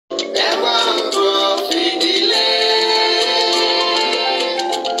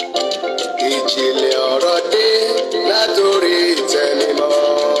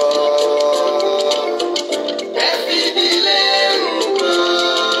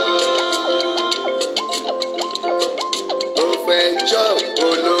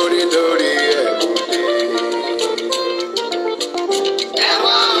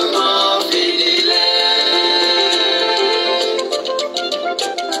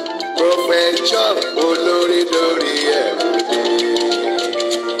Professor olórí lórí ẹ̀mú dé.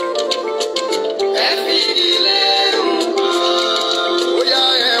 Ẹ fi ilé nǹkan. Bóyá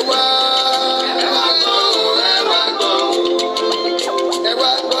ẹ wá. Ẹ wá gbọ́, ẹ wá gbọ́. Ẹ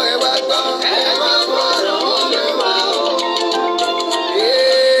wá gbọ́, ẹ wá gbọ́. Ẹ wá gbọ́ Olúwa o.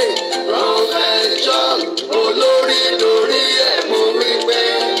 Professor olórí lórí ẹ̀mú wípé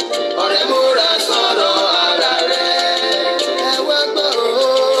ọ̀rẹ́ múra sọ̀rọ̀ ara rẹ̀. Ẹ wá gbọ́ o.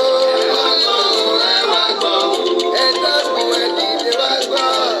 Ẹ wá gbọ́ o. Ẹ wá gbọ́ o. Ẹ dákun ẹ dìde wá gbọ́.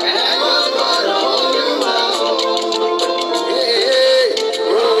 Ẹ wá gbọ́ Olúwa o.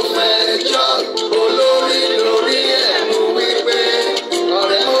 Professor olórí lórí ẹ̀mú wípé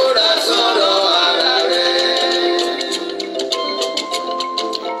ọ̀rẹ́ múra sọ̀rọ̀ ara rẹ̀.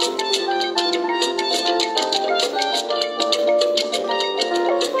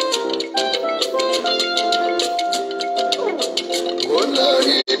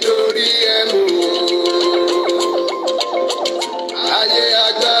 Olórí lórí ẹ̀mú o. Ayé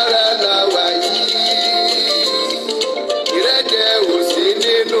agbára la wà yìí. Ìrẹ́jẹ ò sí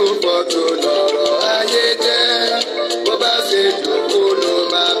nínú fọ́tò lọ́rọ̀ ayé jẹ́. Bó bá ṣe jòkó ló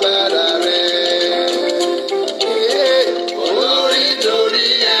máa bára rẹ̀. Olórí lórí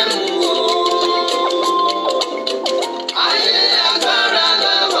ẹ̀mú o. Ayé agbára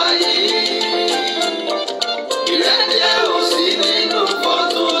la wà yìí. Ìrẹ́jẹ ò sí nínú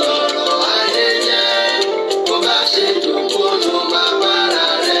fọ́tò lọ́rọ̀ ayé jẹ́. Bó bá ṣe jòkó ló máa bára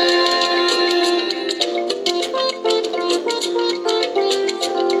rẹ̀.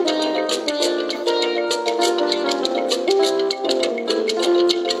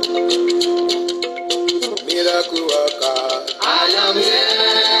 Miracle worker, I am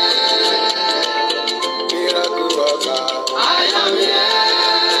here. Miracle worker, I am here.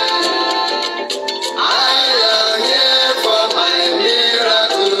 I am here for my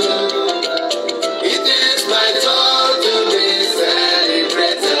miracle. It is my turn to be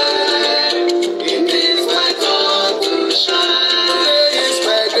celebrated. It is my turn to shine. Today is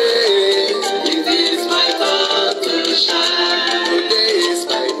my day. It is my turn to shine. Today is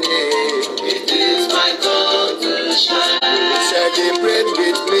my day. It is my turn to shine. Celebrate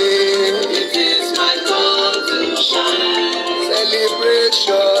with me. It is my turn to shine.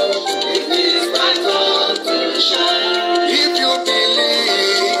 Celebration. It is my turn to shine. If you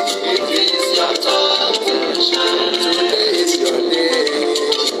believe, it is your turn to shine. Today is your day.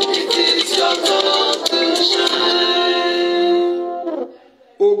 It is your turn to shine.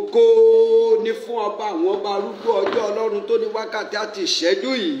 Ògo ni fún ọba àwọn ọba arúgbó ọjọ́ Ọlọ́run tó ní wákàtí àti ìṣẹ́jú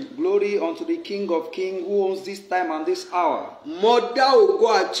yìí. Glory unto the King of Kings who owns this time and this hour. Mo dá ògo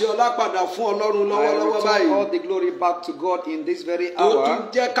àti ọlá padà fún Ọlọ́run I lọ́wọ́lọ́wọ́ return all báyìí. the glory back to God in this very Ó tún hour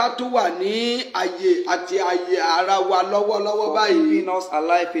jẹ́ ká tún wà ní àyè àti àyè ara wa lọ́wọ́lọ́wọ́ for báyìí. keeping us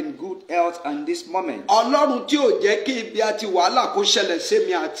alive in good health and this moment. Ọlọ́run tí ò jẹ́ kí ibi àti wàhálà kó ṣẹlẹ̀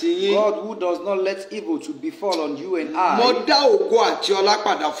sémi àti yín. God who does not let evil to befall on you and Mo I. dá ògo àti ọlá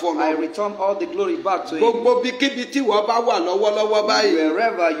padà fún I Ọlọ́run. return all the glory back to Him. Gbogbo bíkíbi tí wọ́n bá wà lọ́wọ́lọ́wọ́ báyìí.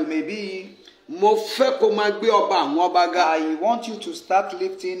 Wherever you may be, Mo fẹ́ kó máa gbé ọba àwọn ọba ga. I want you to start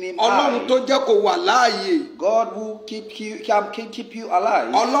lifting Him Ọlọ́run high. tó jẹ́ kó wà láàyè. God who keep you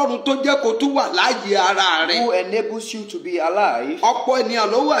alive, Ọlọ́run tó jẹ́ kó tún wà láàyè ara rẹ̀. who enables you to be alive. Ọ̀pọ̀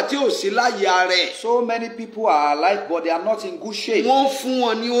ènìyàn ló wà tí ò sí láàyè ara rẹ̀. So many people are alive, but they are not in good shape. Wọ́n fún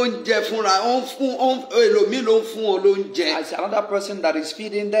wọn ní oúnjẹ fúnra, èlòmíì ló ń fún wọn lóúnjẹ. It's another person that is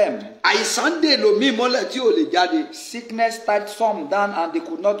feeding them. Àìsàn dè èlòmíì mọ́lẹ̀ tí ò lè jáde. Sickness tied some down and they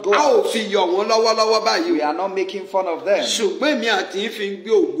could not go A ò out. fi yọ̀ wọ́n lọ́wọ́lọ́wọ́ báyìí. We are not making fun of them, Ṣùgbọ́n èmi àti yín fi ń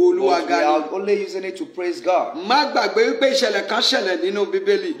gbé ògo Olúwa but we ga ni. are only using it to praise God. Má gbàgbé wípé ìṣẹ̀lẹ̀ kan ṣẹlẹ̀ nínú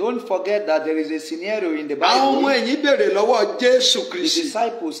Bíbélì. Don't forget that there is a scenario in the Àwọn ọmọ Bible. ẹ̀yìn béèrè lọ́wọ́ Jésù The Kristi.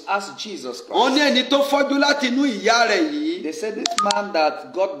 disciples asked Jesus Wọ́n ní Christ. ẹni tó fọ́jú láti inú ìyá rẹ̀ yìí. They said, this man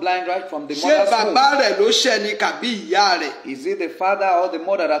that got blind right from the Ṣé mother's bàbá womb, rẹ̀ ló ṣẹ̀ ni kàbí ìyá rẹ̀? is it the father or the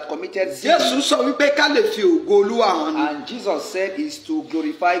mother that committed sin? Jésù sọ wípé ká lè fi ògo Olúwa hàn ni. And Jesus said is to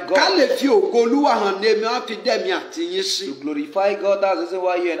glorify Ká God. lè fi ògo Olúwa hàn ni èmi á fi dẹ̀mí àti yín sí. To glorify God, that's the reason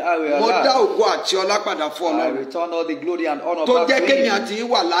why you and I were Mo dá alive. ògo àti ọlá padà fún I Ọlọ́run. return all the glory and honor Tó back jẹ́ to kémi Him àti yín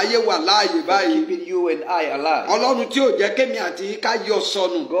wà láàyè for báyìí. keeping you and I alive. Ọlọ́run tí ò jẹ́ kémi àti yín ká yọ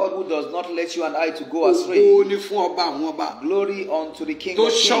sọnù. God who does not let you and I to go Ògo astray. ni fún ọba àwọn ọba. Glory unto the King Tó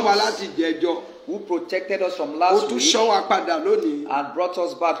of ṣọ́ wa Kings, láti jẹjọ́. who protected us from Ó last tún week ṣọ́ wa padà lónìí. and brought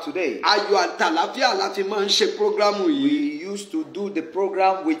us back today. Ayọ̀ àtàlàfíà la fi máa ń ṣe prógrámù We yìí. used to do the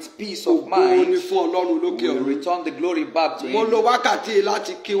program with peace of ògo ni mind, fún ọlọ́run lókè we will ọ̀run. return the glory back to mo lo Him. wákàtí yìí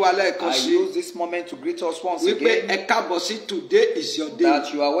láti kí wa lẹ́ẹ̀kan I sí use this moment to greet us once wípé again ẹ káàbọ̀ sí today is your day.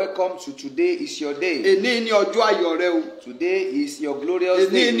 that you are welcome to today is your day. èní ni ọjọ́ ayọ̀ rẹ o. Today is your glorious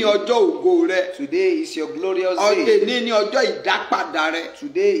èní ni day. ọjọ́ ògo rẹ. Today is your glorious day. èní ni ọjọ́ ìdápadà rẹ.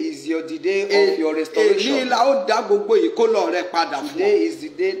 Today is the day of your èní restoration. la ó dá gbogbo ìkólọ rẹ padà fún ọ. Today is the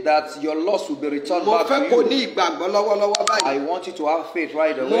day that your loss will be returned mo back fẹ́ to kó you. ní ìgbàgbọ́ lọ́wọ́lọ́wọ́ I báyìí. want you to have faith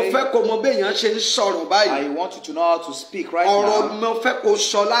right mo away. fẹ́ kó mọ béèyàn ṣe ń sọ̀rọ̀ báyìí. I want you to know how to speak right ọ̀rọ̀ now. mo fẹ́ kó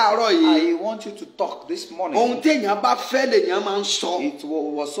sọ láàárọ̀ yìí. I want you to talk this ohun morning. téèyàn bá fẹ́ lèèyàn máa ń sọ. It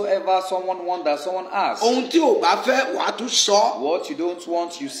whatsoever someone wants that someone asks. ohun tí ò bá fẹ́ wàá tún sọ. What you don't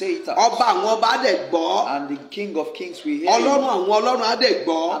want, you say it out. ọba àwọn ọba á dẹ̀ gbọ́. And the King of Kings will hear ọlọ́run you. àwọn ọlọ́run á dẹ̀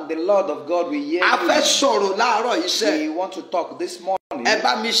gbọ́. And the Lord of God will hear a fẹ́ you. sọ̀rọ̀ láàárọ̀ yìí sẹ́. We want to talk this morning. ẹ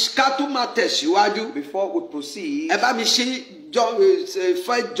bá mi ká tó máa tẹ̀síwájú. Before we proceed, ẹ bá mi ṣí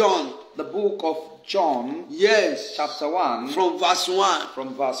First John. the book of John, Yes. chapter 1, From verse 1.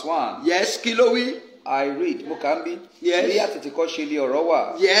 from verse 1. Yes, kí ló wí? I read, Mukambi. Yes. Bí àtètèkọ́ ṣe lé ọ̀rọ̀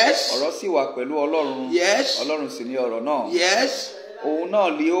wà. Yes. Ọ̀rọ̀ sì wà pẹ̀lú Ọlọ́run. Yes. Ọlọ́run sì ni ọ̀rọ̀ náà. Yes. Òun náà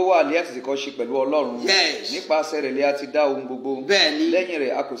lé ó wà lé àtètèkọ́ ṣe pẹ̀lú Ọlọ́run. Yes. Nípasẹ̀ rẹ̀ lé a ti dá ohun gbogbo. Bẹ́ẹ̀ni. Lẹ́yìn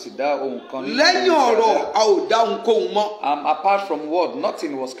rẹ̀ a kò sì dá ohun kan nínú Lẹ́yìn ohun tí a ọ̀rọ̀ dá. a ò dá ohunkóhun mọ́. Apart from word,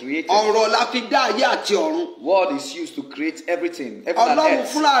 nothing was created. Ọ̀rọ̀ la fi dá ayé àti ọ̀run. Word is used to create everything, heaven and Ọlọ́run earth.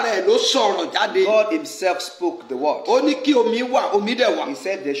 fúnra rẹ̀ ló sọ̀rọ̀ jáde. God himself spoke the word. Ó ní kí omi wà, omi dẹ̀ wà. He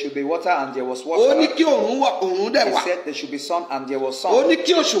said there should be water and there was Ó water. ní kí òòrùn wà, òòrùn dẹ̀ He wà. said there should be sun and there was sun. Ó ní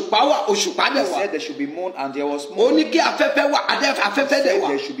kí òṣùpá wà, òṣùpá He dẹ̀ wà. said there should be moon and there was Ó moon. ní kí afẹ́fẹ́ wà, afẹ́fẹ́ He dẹ̀ said wà.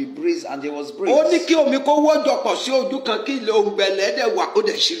 there should be breeze and there was breeze. Ó ní kí omi kó wọ́jọpọ̀ sí ojú kan kí ilẹ̀ òǹgbẹ̀lẹ̀ dẹ̀ wà, ó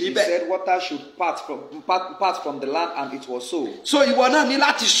dẹ̀ sì rí He bẹ́ẹ̀. said water should part from the land and it was so. So ìwọ náà ní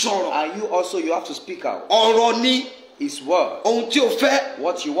láti sọ̀rọ̀. And you have to speak out. Ọ̀rọ̀ ni His word. ohun tí o fẹ́,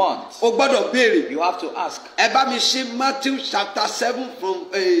 What you want. o gbọ́dọ̀ béèrè. You have to ask. Ẹ bá mi ṣí Matthew chapter 7 from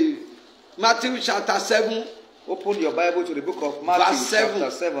Matthew chapter 7. Open your Bible to the book of Matthew Verse 7.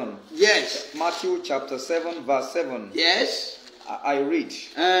 chapter 7. Yes. Matthew chapter 7 verse 7. Yes. I read.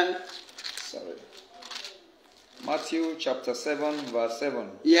 Uh, Sorry. Matthew chapter 7 verse 7.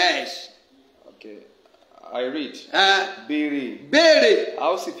 yes. Okay. I read. Béèrè. Béèrè.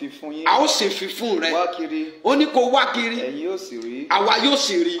 A ó sì fi fún yín. A ó sì fi fún rẹ. Wá kiri. Ó ní kó wá kiri. Ẹ̀yin yóò sì rí. Àwa yóò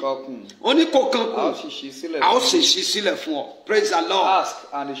sì rí. Kọkùn. Ó ní kó A ó kankun. sì ṣí sílẹ̀ A ó fún sì yín. ṣí sílẹ̀ fún ọ. Praise the Lord. Ask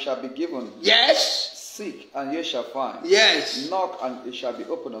and it shall be given. Yes. Seek and ye shall find. Yes. Knock and it shall be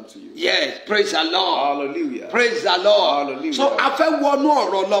opened unto you. Yes. Praise the Lord. Hallelujah. Praise the Lord. Hallelujah. So a fẹ́ wọnú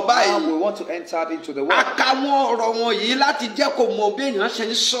ọ̀rọ̀ lọ Now báyìí. we want to enter into the A word. ka wọn ọ̀rọ̀ wọn yìí láti jẹ́ kó mọ bí èèyàn ṣe ń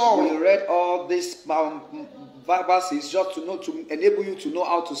We sọ̀rọ̀. read all these verses just to enable you to know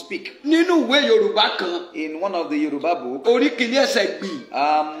how to speak. Nínú ìwé Yorùbá kan, In one of the Yoruba book, orí kìíní ẹsẹ̀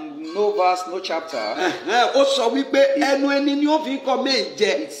gbì. no verse, no chapter, Ó sọ wípé ẹnu ẹni ni ó fi kọ́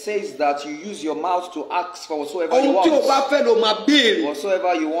méje. it says that you use your mouth to ask for whatsoever you Ohun tí o want. bá fẹ́ ló máa béèrè.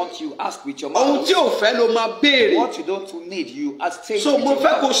 Whatsoever you want, you ask with your Ohun mouth. tí o fẹ́ ló máa béèrè. What you don't need, you ask. Say So with mo your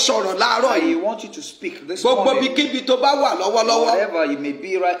fẹ́ kó mouth. sọ̀rọ̀ láàárọ̀ I yìí. want you to speak this Gbogbo morning. ibikíbi tó bá wà lọ́wọ́lọ́wọ́. Whatever you may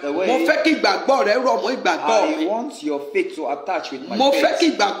be right Mo away, fẹ́ kí ìgbàgbọ́ rẹ rọ̀ mọ́ ìgbàgbọ́ I mi. want your faith to attach with my Mo fẹ́ kí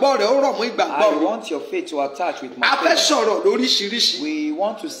faith. ìgbàgbọ́ rẹ ó rọ̀ mọ́ ìgbàgbọ́ I mi. want your faith to attach with A my fẹ́ faith. sọ̀rọ̀ lóríṣiríṣi. We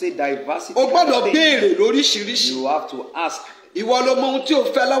want to say diversity. O gbọ́dọ̀ of things. béèrè lóríṣiríṣi. You have to ask. Ìwọ ló mọ ohun tí o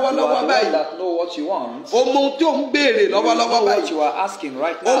fẹ́ You are lọ́wọ́lọ́wọ́ the one báyìí. that know what you want. O mọ ohun tí o ń béèrè You know lọ́wọ́lọ́wọ́ what báyìí. you are asking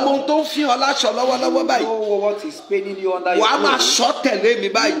right O mọ now. ohun tó ń fi ọ láṣọ lọ́wọ́lọ́wọ́ You báyìí. know what is paining you under your Wàá máa clothes. sọ tẹ̀lé mi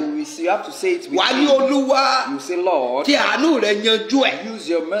báyìí. You have to say it with Wàá ní me. Olúwa You say, Lord, fi àánú rẹ yanjú ẹ̀. use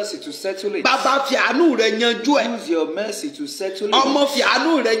your mercy to settle it. Bàbá fi àánú rẹ yanjú ẹ̀. Use your mercy to settle it. Ọmọ fi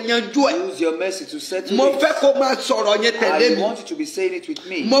àánú rẹ yanjú ẹ̀. Use your mercy to settle Mo it. fẹ́ kó máa sọ̀rọ̀ yẹn tẹ̀lé I mi. want you to be saying it with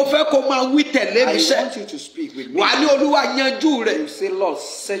me. Mo fẹ́ kó máa wí tẹ̀lé mi I sẹ́. want you to speak with me. Wàá ní Olúwa yanjú rẹ̀. You say, Lord,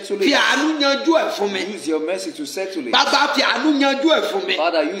 settle Fi it. àánú yanjú ẹ̀ fún mi. Use your mercy to settle it. Bàbá fi àánú yanjú ẹ̀ fún mi.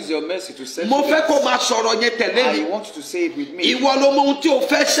 Father, use your mercy to settle Mo fẹ́ kó it. máa sọ̀rọ̀ yẹn tẹ̀lé I mi. want you to say it with me. Ìwọ ló mọ ohun tí o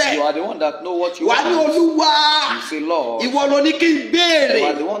fẹ́ sẹ́. You are the one that know what you Wàá ní want. Olúwa. You say, Lord, Ìwọ ló ní kí n you béèrè.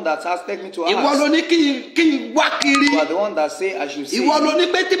 are the one that has taken me to Ìwọ ló ask. ní kí n wá kiri. You are the one that say I should say. Ìwọ ló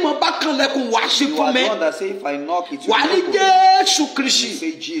ní pé tí mo bá kanlẹ̀kùn wá sí You fún are mi. the one that say if I knock it will Wàá ní be open. Jésù You Kristi.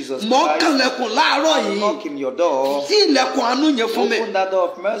 say Jesus Mo ń Christ. kanlẹ̀kùn láàárọ̀ I'm yìí. knocking your door. Tí ilẹ̀kùn àánú yẹn fún mi. Open that door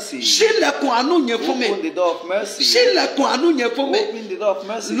of mercy. Ṣílẹ̀kùn àánú yẹn fún mi. Open the door of mercy. Ṣílẹ̀kùn àánú yẹn fún mi. Open the door of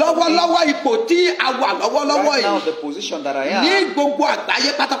mercy. Lọ́wọ́lọ́wọ́ ipò tí a wà lọ́wọ́lọ́wọ́ Right now, yìí. the position that I am, Ní gbogbo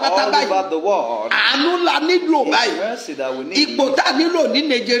àgbáyé pátápátá all báyìí. over the world, Àánú la nílò it's báyìí. mercy that we need. Ipò tá a nílò ní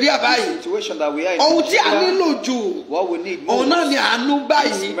Nàìjíríà The báyìí. situation that we are in, Ohun tí a Nigeria, nílò jù. what we need Òun náà ni most àánú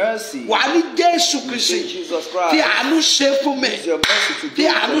báyìí. is mercy. Wà á ní Jésù You say Kristi. Jesus Fi Christ. àánú ṣe fún mi. Use your mercy to Fi do it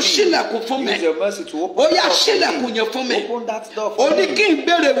àánú for me. ṣílẹ̀kùn fún mi. Use your mercy to open Ó the yá door for ṣílẹ̀kùn me. yẹn fún mi. Open that door Ó for ní me. kí n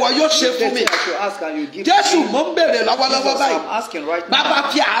béèrè wọ yóò ṣe fún mi. I should ask and you give Jésù me. mò ń béèrè lọ́wọ́lọ́wọ́ Jesus, báyìí. I'm asking right now. Bàbá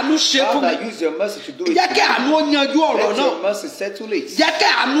fi àánú ṣe fún Father, mi. use your mercy to do it. Jẹ́ kí àánú ó yanjú ọ̀rọ̀ Let your náà. mercy settle it. Jẹ́ kí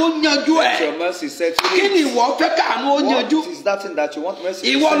àánú ó yanjú Let ẹ̀. your mercy settle Kí ni it. ìwọ fẹ́ kí àánú ó yanjú? What is that thing that you want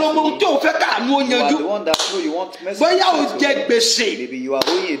mercy to Ìwọ ló mọ ohun settle? tó fẹ́ kí àánú ó You are yanjú. the one that know you want mercy Bóyá o to jẹ settle. gbèsè, Maybe you are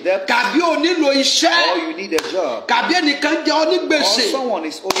owing a debt, kàbí o nílò or iṣẹ́, you need a job, kàbí ẹnìkan jẹ ọ ní or gbèsè, someone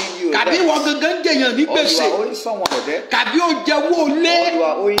is owing you a kàbí debt, ìwọ gangan jẹyàn ní or you gbèsè, are owing someone a debt, kàbí o jẹ́wọ́ or lé, you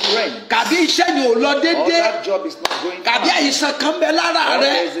are owing rent, kàbí iṣẹ́ ni ò lọ or déédéé, that job is not going kàbí fine, àìsàn kan bẹ lára or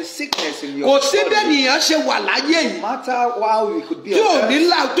rẹ. there is a sickness in Kò your sí bẹ́ẹ̀ body. nìyẹn ṣe wà láyé yìí No matter how you could be tí ò on ní earth,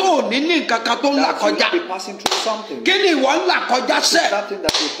 là tó ò ní ní nǹkan kan tó ń là that you kọjá. will be passing through something. Kí ni ìwọ ń là kọjá sẹ́? That thing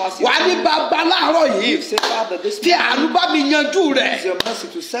that will pass you Wà á ní through. bàbá láàárọ̀ You yìí say, Father, this fi àánú morning, bá mi yanjú use rẹ̀. your mercy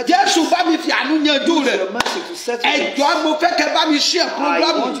to settle Jésù it. bá mi fi àánú yanjú Use rẹ̀. your mercy to settle it. Ẹ̀jọ̀ mo fẹ́ kẹ́ bá mi ṣe I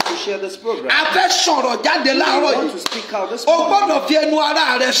programu. want you to share this program. A fẹ́ sọ̀rọ̀ jáde I láàárọ̀ want yìí. to speak out this O morning. gbọ́dọ̀ fi ẹnu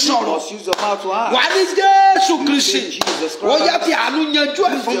ara rẹ You sọ̀rọ̀. must use your mouth to Wà á ask. ní Jésù You Kristi. say, Jesus Ó yá Christ. fi àánú yanjú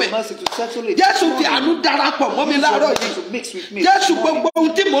ẹ̀ Use fún mi. your mercy to settle it. Jésù this fi morning. àánú darapọ̀ mọ́ mi Use your láàárọ̀ mercy yìí. to mix with me. Jésù this morning. gbogbo ohun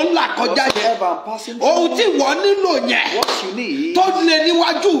tí mò ń là kọjá yẹn. Whatever I'm passing Ohun through, tí wọ́n nílò yẹn what you need, tó lé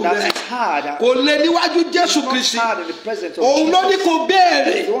níwájú that rẹ̀ is hard. kò lé níwájú Jésù It's not Kristi. hard in the presence of Òun ló ní Jesus. kó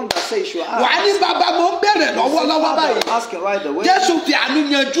béèrè. The one that says you Wà á ask. ní bàbá mo ń béèrè lọ́wọ́lọ́wọ́ Father, báyìí. I'm asking right away. Jésù fi àánú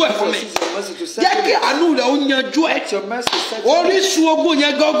yanjú ẹ̀ fún mi. Jesus, use your mercy to Jẹ́ settle kí it. àánú rẹ̀ ó yanjú ẹ̀. Let your mercy settle it. Orísun ogun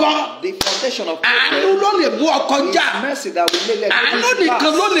yẹn gangan. The foundation of Àánú problem ló lè mú ọ kọjá. is mercy that will let Àánú everything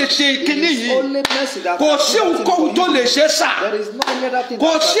nìkan ló pass. lè ṣe It ìkíní is yìí. only mercy that Kò can sí do nothing ohunkóhun tó for lè you. ṣe sà. There is no any other thing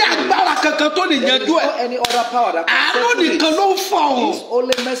Kò that sí can do it. agbára kankan tó lè There is yanjú no ẹ̀. any other power that can Àánú settle it. nìkan ló ń fọ̀hún. It's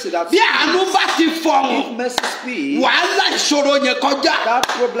only mercy that Bí àánú bá ti fọ̀hún, if mercy speaks, wàhálà ìṣòro yẹn kọjá. that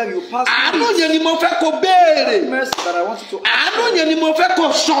problem you pass Àánú through it. yẹn ni mo fẹ́ kó béèrè. Mercy that I want you to ask Àánú for. yẹn ni mo fẹ́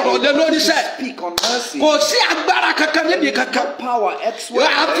kó sọ̀rọ̀ lé lórí sẹ́. Speak on mercy. Kò sí agbára kankan níbi kankan. No power elsewhere.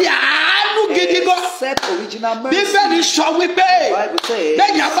 Àfi àánú gidi gan. Except original mercy. Bíbélì sọ wípé Bible says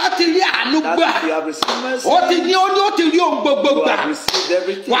bẹ́ẹ̀ni a bá ti rí àánú that gbà, if you have received mercy, ó ti ní ó ti rí ohun gbogbo you gbà. have received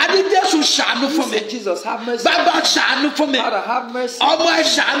everything. Wà á ní Jésù ṣàánú You fún mi. say, Jesus, have mercy. Bàbá ṣàánú fún mi. Father, have mercy. Ọmọ ẹ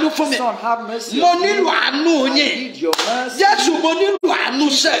ṣàánú fún mi. Son, have mercy. Mo on me. nílò àánú I yín. need your mercy. Jésù mo nílò àánú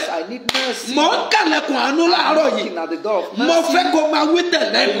Jesus, sẹ́. I need mercy. Mo ń kàlẹ̀kùn àánú láàárọ̀ yìí. Knocking at the door of Mo mercy. fẹ́ kó máa wí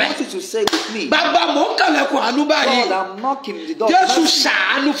tẹ̀lé I mi. want you to say with me, Bàbá mo ń kàlẹ̀kùn àánú báyìí. Lord, I'm knocking the door of Jésù mercy.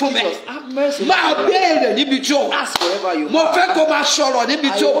 ṣàánú fún mi. Jesus, have mercy. Máa béèrè níbi tí o wà. Ask wherever you Mo are. fẹ́ kó máa sọ̀rọ̀ níbi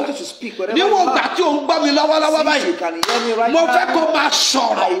I tí o wà. want you to speak wherever you Níwọ̀n are. ìgbà tí o ń gbọ́ mi lọ́wọ́lọ́wọ́ Since you báyìí. can hear me right Mo fẹ́ kó now, máa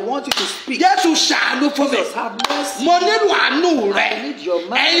sọ̀rọ̀. I want you to speak. Jésù ṣàánú fún mi. Jesus, have mercy. Mo nílò àánú rẹ̀. I need your Ẹ̀yin tí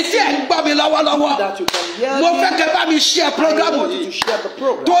mercy ẹ̀ ń gbọ́ mi lọ́wọ́lọ́wọ́. that you can hear Mo me. fẹ́ kẹ́ bá mi ṣe I prógámù want you to yìí. share the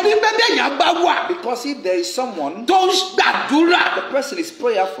program. Torí bẹ́ẹ̀ yẹn bá wà Because if there is someone, tó ń gbàdúrà, the person is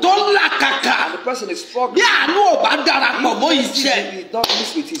prayerful, tó ń làkàkà. and the person is Bí struggling, àánú ò bá darapọ̀ mọ́ iṣẹ́. he does not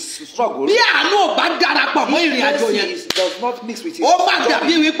mix with his struggle. Bí àánú ò bá darapọ̀ mọ́ ìrìn àjò Mercy yẹn. does not mix with his Ó má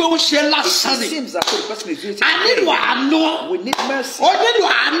dàbí journey. wípé ó ṣe lásán It ni. seems that the person is doing it A nílò today. àánú. We need mercy. Ó nílò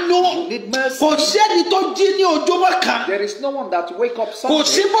àánú. You need mercy. Kò sí ẹni tó jí ní ojúmọ́ kan. There is no one that wake up Kò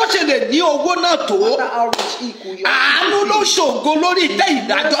sí Sunday, bó ṣe lè ní owó náà no tó. matter how rich he could be, Àánú ló ṣògo lórí ìtẹ́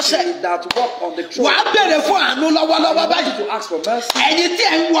ìdájọ́sẹ̀. mercy that walk on the throne. Wàá bèrè fún àánú lọ́wọ́lọ́wọ́ I want báyìí. you to ask for mercy. Ẹ̀yin tí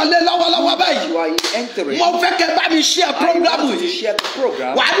ẹ̀ ń wọlé lọ́wọ́lọ́wọ́ báyìí. You are entering. Mo fẹ́ kẹ́ bá mi ṣe I prógrámù want you to yìí. share the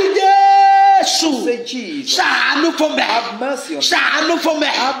program. Wàá ní Jésù. Say, Jesus, Ṣàánú fún mi. have mercy on me. Ṣàánú fún mi.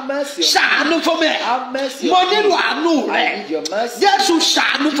 Have mercy on me. Ṣàánú fún mi. Have mercy Mo on me. nílò àánú I rẹ̀. need your mercy. Jésù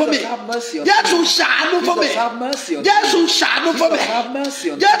ṣàánú fún mi. Jesus, have mercy on me. Jésù ṣàánú fún mi. Jesus, have mercy on me. Jésù ṣàánú fún mi. Jesus, have mercy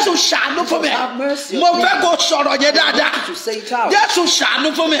on me. Jésù ṣàánú fún mi. Jesus, have mercy on Mo me. fẹ́ kó sọ̀rọ̀ yẹn dáadáa. To say it out. Jésù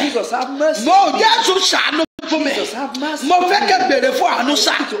ṣàánú fún mi. Jesus, have mercy Mo on me. Jésù ṣàánú fún mi. Jesus, have mercy Mo on fẹ́ me. kẹ́ bèrè fún àánú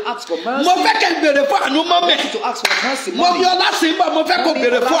sá. To ask for mercy. Mo fẹ́ kẹ́ bèrè fún àánú mọ́ mi. To ask for mercy. Mo fi ọlá sí bọ̀, mo fẹ́ kó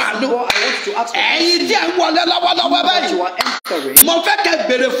bèrè fún àánú. I want you to ask for Ẹ̀yin mercy. tí ẹ̀ ń wọlé lọ́wọ́lọ́wọ́ That báyìí. you are entering. Mo fẹ́ kẹ́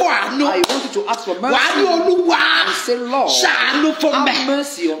bèrè fún àánú. I want you to ask for mercy. Wàá ní Olúwa Say, Lord, ṣàánú fún mi. have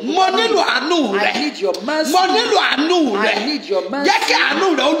mercy on me. Mo nílò àánú I rẹ̀. need your mercy. Mo nílò àánú I rẹ̀. need your mercy. Jẹ́ kí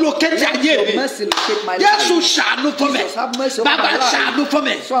àánú rẹ̀ ó lo kété ayé Your mi. mercy locate my Jésù life. ṣàánú fún mi. Jesus, have mercy over Bàbá my life. ṣàánú fún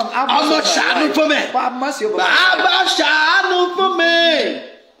mi. Son, have mercy Ọmọ over my ṣàánú life. fún mi. Have mercy over my life. Bàbá ṣàánú fún mi.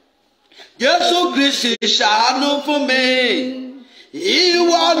 Jésù Kristi ṣàánú fún mi.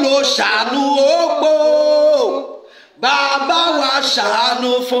 Ìwọ ló ṣàánú opó. Bàbá wa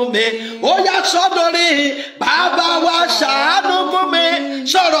ṣàánú fún mi. Ó yá sọ́dọ̀rí. Bàbá wa ṣàánú fún mi.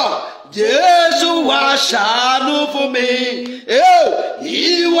 Sọ̀rọ̀. Jésù wa ṣàánú fún mi.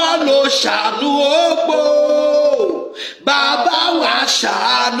 Ìwọ ló ṣàánú opó. Bàbá wa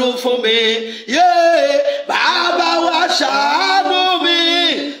ṣàánú fún mi. Bàbá wa ṣàánú mi.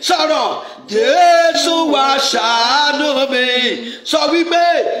 Sọ̀rọ̀. Jésù wa ṣàánú mi. Sọ wípé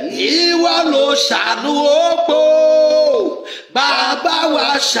ìwọ ló ṣàánú opó. Bàbá wa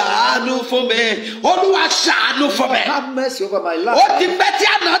ṣàánú fún mi. Olúwa ṣàánú fún mi. Have mercy over my life. Ó ti pẹ́ tí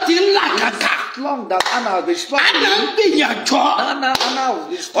àná ti ń là kàkà. Long that Anna has been struggling. Àná ń gbìyànjú. Anna has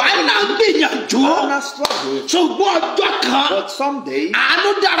been struggling. Àná ń gbìyànjú. Anna struggled. Ṣùgbọ́n ọjọ́ kan, But someday, àánú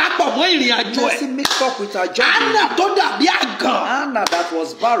darapọ̀ mọ́ ìrìn àjò mercy ẹ̀. mixed up with her journey. Àná tó dàbí àgàn. Anna that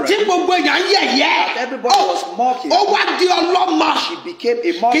was barren, Tí gbogbo èèyàn ń yẹ̀yẹ́. that everybody was mocking, Ó wá di ọlọ́mọ. she became a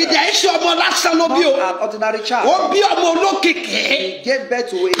Kì í mother, dẹ̀ ṣe ọmọ lásán ló not bí o. an ordinary Ó child. bí ọmọ olókìkí. He gave birth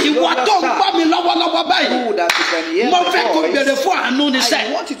to a Ìwọ glorious tó ń gbọ́ child. mi lọ́wọ́lọ́wọ́ báyìí. Who that you can hear Mo my fẹ́ kó béèrè voice. fún àánú I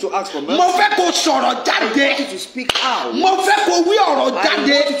níṣẹ́. want you to ask for mercy. Mo fẹ́ kó sọ̀rọ̀ jáde. I want you to speak out. Mo fẹ́ kó wí ọ̀rọ̀ I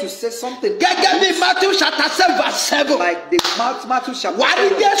jáde. want you to say something Gẹ́gẹ́ bí Matthew chapter 7 verse 7. like the Matthew chapter Wà á ní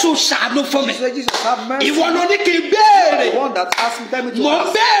 7. Jésù ṣàánú fún mi. You say, Jesus, have mercy. Ìwọ ló ní kí n béèrè. The one that asked me, tell me to Mo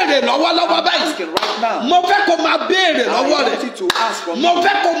ask. béèrè lọ́wọ́lọ́wọ́ I'm báyìí. asking right now. Mo fẹ́ kó máa béèrè I lọ́wọ́ want rẹ̀. you to ask from Mo me.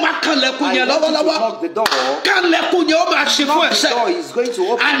 fẹ́ kó máa kanlẹ̀kùn I yẹn want you to lọ́wọ́lọ́wọ́. knock the door. Kanlẹ̀kùn yẹn ó máa ṣe fún Knock the ẹsẹ̀. door is going to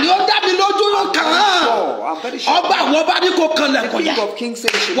open. Àní ó dá mi lójú ló kàn án. I'm very sure. Ọba àwọn ọba ní kó The kanlẹ̀kùn King yẹn. of Kings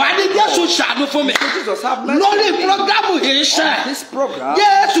said, you should Wà á ní knock the Jésù door. ṣàánú fún mi. Jesus, have mercy Lórí on me. prógámù yìí ṣe. On this program,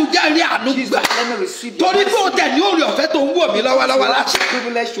 Jésù jẹ́ rí àánú Jesus, gbà. let me receive your Torí pé o mercy. tẹ̀ ní orí ọ̀fẹ́ tó ń wò mí lọ́wọ́lọ́wọ́ You have láti. the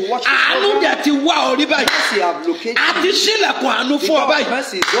privilege to watch this Àánú program. dẹ̀ ti wá orí báyìí. Mercy have located Àti you. sílẹ̀kùn àánú The fún ọ door of báyìí.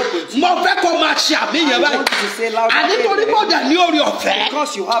 mercy is open to you. Mo fẹ́ kó máa ṣe àmì I yẹn báyìí. want you to say loud Àní torí pé o dẹ̀ ní orí ọ̀fẹ́.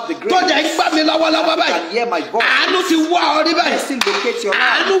 because you have the Tó grace. dẹ̀ ń gbá mi lọ́wọ́lọ́wọ́ You báyìí. can hear my voice. Àánú ti wá orí báyìí. Mercy locate your life.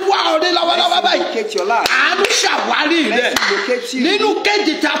 Àánú wá orí lọ́wọ́lọ́wọ́ Mercy báyìí. locate your life. Àánú ṣàwárí rẹ̀. Mercy locate you. Nínú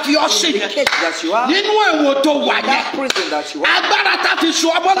kéjì tá a fi ọ sí The yẹn. cage that you are, Nínú ẹ̀wọ̀n tó wà yẹn. that prison that you are, Agbára tá a fi sọ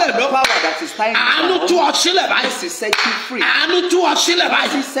ọmọlẹ̀ the lọ. power that is tying Àánú you tú down. ọ sílẹ̀ báyìí. Mercy set you free. Àánú tú ọ sílẹ̀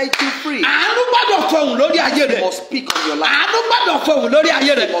báyìí. Mercy set you free. Àánú gbọ́dọ̀ fọhùn lórí ayé You rẹ̀. must speak on your life. Àánú gbọ́dọ̀ fọhùn lórí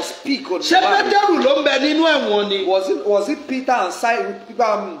ayé rẹ̀. You must speak on Ṣé your life. Pétérù ló ń bẹ nínú ẹ̀wọ̀n ni? Was it Peter and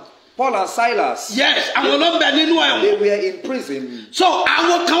Paul and Silas? Yes, àwọn ló ń bẹ nínú ẹ̀wọ̀n. They were in prison, So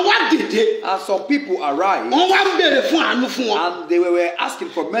àwọn kan wá dìde. and some people arrived, Wọ́n wá ń béèrè fún àánú fún wọn. and they were asking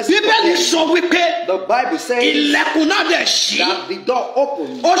for mercy. for Bíbélì them. sọ wípé The Bible says ilẹ̀kùn náà dẹ̀ ṣí. that the door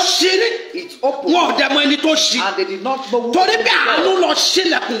opened. Ó ṣí ní. It opened, Wọn ò dẹ̀ mọ ẹni tó ṣí. and they did not know who Torí opened pé the àánú door. lọ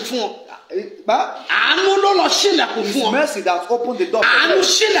ṣílẹ̀kùn fún ọ. But Àánú ló lọ ṣílẹ̀kùn His fún ọ. mercy that opened the door. for Àánú them.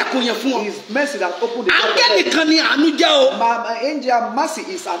 ṣílẹ̀kùn yẹn fún ọ. His mercy that opened the door. for Áńgẹ́lì them. kan ni àánú jẹ́ o. My angel, mercy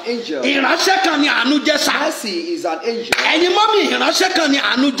is an angel. Ìránṣẹ́ kan ni àánú jẹ́ sá. Mercy is an angel. Ẹ̀yin mọ́mí ìránṣẹ́ kan ni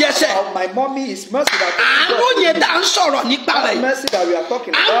àánú jẹ́ sẹ́. My mommy is mercy that Àánú opened the yẹn door. tá à ń sọ̀rọ̀ nípa That rẹ̀. mercy that we are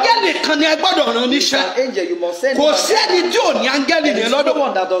talking about. Áńgẹ́lì kan ni ẹ gbọ́dọ̀ rán Is níṣẹ́. an angel. You must send Kò him sí an ẹni angel. tí ò ní áńgẹ́lì There ní is no lọ́dọ̀.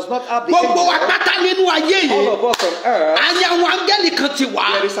 one that does not have the Gbogbo wa angel. pátá nínú ayé All yìí. of us on earth, A ní àwọn áńgẹ́lì kan ti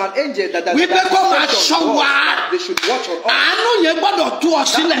wà. there is an angel that Wípé kó máa ṣọ́ wa. They should watch on us. Àánú yẹn gbọ́dọ̀ tú ọ That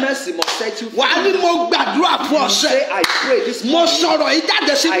sílẹ̀. mercy must set you free. Wà á ní mo gbàdúrà fún You ọ̀sẹ̀. say, I pray this Mo morning. sọ̀rọ̀ yìí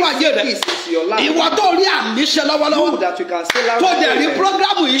jáde sínú I ayé rẹ̀. speak this into your life. Ìwọ tó rí àmì ṣe lọ́wọ́lọ́wọ́. You that you can say loud Tó dẹ̀ rí amen.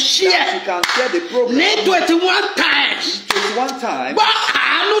 prógrámù yìí ṣí That ẹ̀. you can share the program. Ní 21 times. 21 times. Gbọ́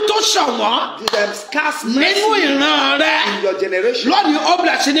àánú tó ṣọ̀wọ́n Them scarce nínú mercy ìran rẹ̀. in your generation. Lónìí ó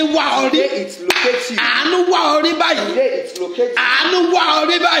bẹ̀rẹ̀ sí ní wá orí. Today it locates you. Àánú wá orí báyìí. Today it locates you. Àánú wá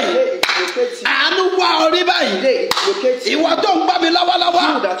orí báyìí. Today it locates you. Àánú wá orí báyìí. Today it locates you. Ìwọ tó ń gbọ́ mi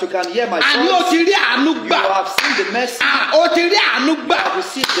lọ́wọ́lọ́wọ́. You that you can hear my Àní o voice. ti rí àánú You gbà. have seen the mercy. O ti rí àánú gbà. You have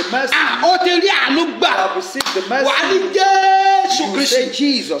received the mercy. O ti rí àánú gbà. You have received the Wà á ní mercy. Jésù You say, Kristi.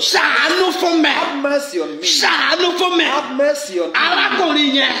 Jesus, Ṣàánú fún mi. have mercy on me. Ṣàánú fún mi. Have mercy on me.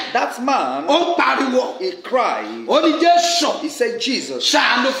 Arákùnrin yẹn That man, ó ń pariwo. he cried. Ó ní Jésù He said, Jesus,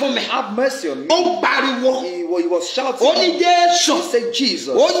 ṣàánú fún mi. have mercy on me. Ó ń pariwo. He was Ó shouting. ní Jésù. He said,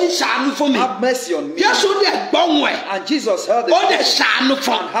 Jesus, Ó ní ṣàánú fún mi. have mercy on me. Jésù dẹ̀ gbọ́hùn ẹ̀. And Jesus heard the Ó dẹ̀ voice ṣàánú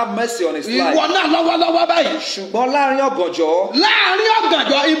fún and have mercy on his ìwọ life. náà lọ́wọ́lọ́wọ́ báyìí. Ṣùgbọ́n láàrin ọ̀gànjọ́, Láàárín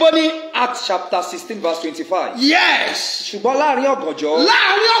ọ̀gànjọ́ ibo ni. Acts chapter 16 verse 25. Yes. Ṣùgbọ́n láàrin ọ̀gànjọ́,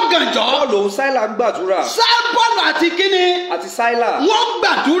 Láàárín ọ̀gànjọ́. Paul òun Sílà ń gbàdúrà Sábọ́ọ̀lù àti kíni. àti Sílà. Wọ́n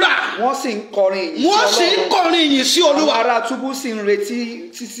gbàdúrà. Wọ́n sì ń kọrin ìyìn sí Wọ́n sì ń Ọlọ́run. kọrin ìyìn sí Àwọn Olúwa. ará túbú sì ń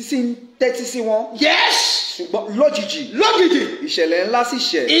retí sí ń tẹ́tí sí wọn. Yes. ṣùgbọ́n lójijì lójijì ìṣẹ̀lẹ̀ ńlá sì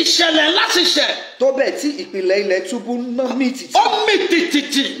ṣẹ̀ ìṣẹ̀lẹ̀ ńlá sì ṣẹ̀ tó bẹ́ẹ̀ tí ìpìlẹ̀ ilẹ̀ túbú náà mì tìtì ó mì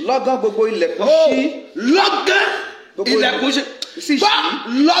tìtìtì lọ́gán gbogbo ilẹ̀kùn ó ṣí lọ́gán Gbogbo ilẹ̀kùn sì gbọ́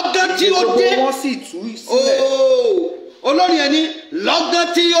ṣí. lọ́gán tí ó gbogbo dé wọn sì tú sílẹ̀. olórin ẹni lọ́gán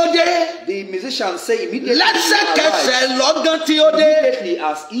tí ó dé The musician say immediately lẹ́sẹ̀kẹsẹ̀ lọ́gán tí ó dé immediately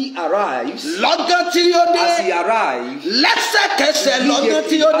as he arrives lọ́gán tí ó dé as he arrives lẹ́sẹ̀kẹsẹ̀ lọ́gán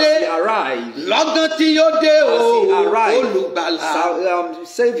tí ó dé as he arrives lọ́gán tí ó dé o as he arrives olùgbàlà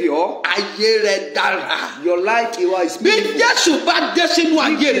Savior, ayé rẹ̀ dára your life is bí beautiful. Jésù bá dé sínú If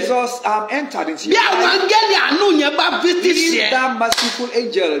ayé rẹ̀ Jesus entered into bí your àwọn life, áńgẹ́lì àánú yẹn bá fítì sí if ẹ that merciful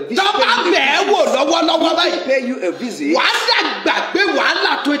angel tó bá bẹ̀ ẹ́ wò lọ́wọ́lọ́wọ́ báyìí pay you a visit, wàá dàgbà pé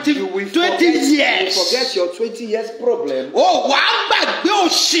wàhálà you will 20 years forget your 20 years problem. o wàá gbàgbé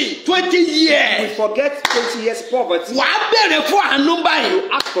òṣì 20 You years forget 20 years poverty. wàá bèrè fún àánú báyìí You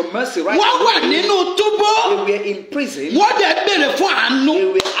ask for mercy right wọ́n wà now. nínú túbú They were in prison. wọ́n dẹ̀ bèrè fún àánú They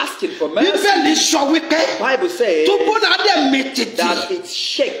were asking for mercy. bíbélì sọ wípé Bible says túbú náà dẹ̀ mì tìtì that it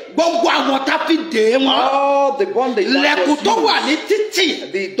shake gbogbo àwọn tá a fi dè é wọn all the bondage that lẹ̀kùn tó wà was ní títì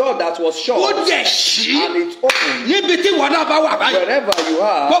used, the door that was shut, ó dẹ̀ ṣí and it opened. níbi tí wọ́n náà bá wà báyìí Wherever you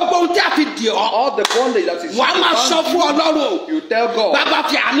are, gbogbo ohun tí a fi dè ọ́ all the bondage that is wàá máa sọ fún Ọlọ́run you tell God, bàbá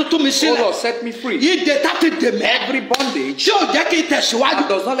fi àánú tú mi oh sílẹ̀ Lord, set me free. ìdè tá a fi dè mẹ́ Every bondage tí ò jẹ́ kí n tẹ̀síwájú that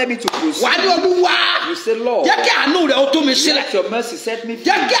does not let me to wàá ní proceed, Olúwa you say, Lord, jẹ́ kí àánú rẹ̀ ó tú mi sílẹ̀ let your mercy set me free.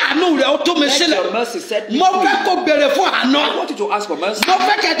 jẹ́ kí àánú rẹ̀ ó tú mi Let sílẹ̀ your mercy set me mo free. fẹ́ kó béèrè fún àánú I want you to ask for mercy. mo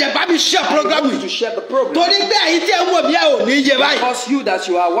fẹ́ kẹ̀dẹ̀ bá mi ṣe I programu want you to yìí share the problem. torí pé èyí tí ẹ ń wò mí ẹ ò ní yé báyìí Because you that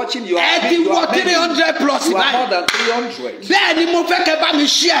you are watching, you ẹ are, ti you wọ are many. 300 plus You are báyìí more than 300. bẹ́ẹ̀ ni mo fẹ́ kẹ́ bá mi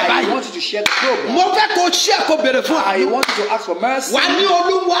ṣe ẹ I báyìí want you to share the program. mo fẹ́ kó ṣe kó béèrè fún I àánú want you to ask for mercy. wà ní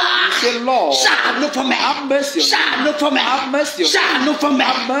Olúwa Say, Lord, ṣàánú fún mi have mercy on me. ṣàánú fún mi Have mercy on me. ṣàánú fún mi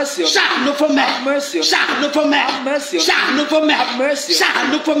Have mercy on me. ṣàánú fún mi Have mercy on me. ṣàánú fún mi Have mercy on me. ṣàánú fún mi Have mercy on me.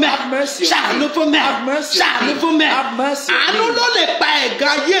 ṣàánú fún mi Have mercy on me. ṣàánú fún mi Have mercy on ṣàánú me. fún mi Have mercy on me. àánú ló lè pa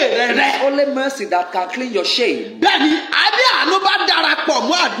ẹ̀gàn ayé rẹ rẹ́ Only mercy that can clean your shame. bẹ́ẹ̀ni àbí àánú bá darapọ̀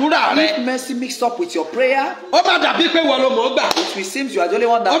mọ́ àdúrà rẹ If mercy mixed up with your prayer, ó má dàbí pé wọ́n ló mọ̀ ọ́ gbà it seems you are the only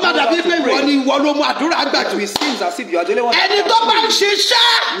one that ó má knows how dàbí to pé pray. wọ́n ni wọ́n ló mọ̀ àdúrà gbà jù It seems as if you are the only one that ẹni knows tó how bá to ń pray.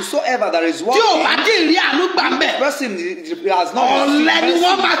 ṣiṣẹ́ Whosoever that is tí ò bá working, dì rí àánú gbà ń bẹ̀ person has not received ọ̀lẹ ni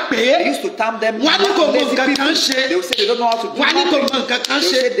wọ́n mercy. máa pè They é used to term them Wọ́n á ní kò mọ lazy nǹkan kan people. ṣe. They will say they don't know how to do wọ́n á ní kò mọ nothing. nǹkan kan They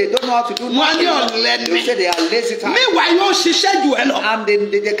will ṣe say they don't know how to do wọ́n á ní nothing. ọ̀lẹ They will say ni they are lazy type. míwàá yóò ṣiṣẹ́ jù ẹ lọ And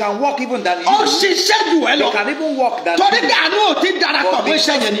they can work even than ó you. ṣiṣẹ́ jù ẹ lọ They can even work than torí you. bí àánú ò ti darapọ̀ But mọ́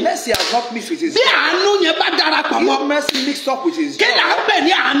iṣẹ́ yẹn ni because mercy has not mixed with his bí job. àánú yẹn bá darapọ̀ mọ́ If mercy mixed up with his kí là ń job, pè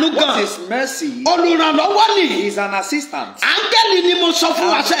ní àánú gan what is mercy? olùrànlọ́wọ́ ni He is an assistant. áńgẹ́lì ni mo sọ fún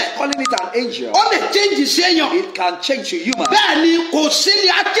wa I'm sẹ́ calling it an angel. ó lè change sí èèyàn It can change to human. bẹ́ẹ̀ ni kò sí ni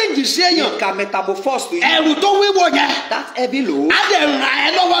á change sí èèyàn It can metamorphose to you. ẹ̀rù tó wíwo yẹn That heavy load, á lè ràn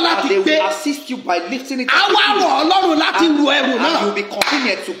ẹ́ lọ́wọ́ láti and they gbé will assist you by lifting it á up. wá rọ̀ ọ́ lọ́rùn láti ru ẹrù And náà you'll be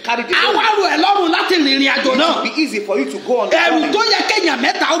convenient to carry the á load. wá rọ̀ ẹ́ lọ́rùn láti rìnrìn àjò It náà will be easy for you to go on the ẹrù journey. tó yẹ kéèyàn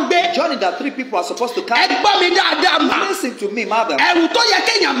mẹ́ta ó gbé Journey that 3 people are supposed to ẹ carry. gbọ́ mi dáadáa mà Listen to me, madam. ẹrù tó yẹ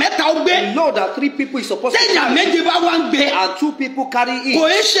kéèyàn mẹ́ta ó gbé The load that 3 people is supposed to téèyàn carry, méje bá wá ń gbé and 2 people carry kò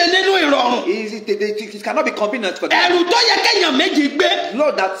it. í ṣe nínú ìrọ̀rùn It cannot be convenient for them. ẹrù tó yẹ kéèyàn méjì gbé The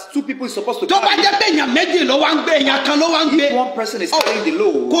load that 2 people is supposed to tó bá carry. jẹ́ pé èèyàn méjì ló wá ń gbé èèyàn kan ló wá ń gbé If one person is carrying the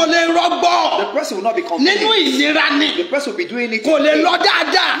load, kò lè rọgbọ the person will not be nínú convenient. ìnira ni The person will be doing it. kò lè in lọ pain.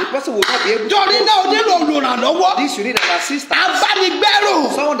 dáadáa The person will not be able to torí go. náà ó nílò olùrànlọ́wọ́ This you need an assistant.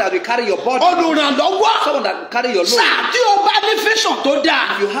 abánigbẹ́rù Someone that will carry your body. olùrànlọ́wọ́ Someone that will carry your load. sáà tí o bá ní fíṣàn tó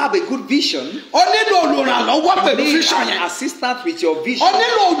dáa If you have a good vision, o nílò olùrànlọ́wọ́ you pẹ̀lú need fíṣàn an yẹn assistant with your o vision.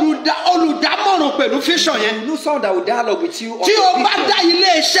 nílò olùdámọ̀ràn pẹ̀lú fíṣàn yẹn You know someone that will dialogue with you on tí o your bá dá vision.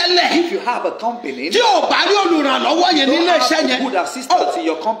 ilé iṣẹ́ lẹ̀ If you have a company, tí o bá rí olùrànlọ́wọ́ yẹn don't nílé iṣẹ́ have a yẹn good assistant in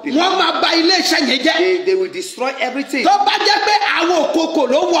your company. wọ́n máa bà ilé iṣẹ́ yẹn jẹ́ They will destroy everything. tó bá jẹ́ pé àwọn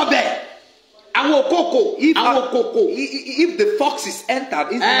òkòkò ló wọ bẹ̀ àwọn òkòkò àwọn òkòkò If the fox is entered,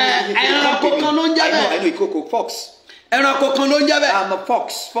 if the ẹranko company, kan ló ń jẹ́ bẹ́ẹ̀. I know a coco fox. ẹranko kan ló ń jẹ́ bẹ́ẹ̀ I'm a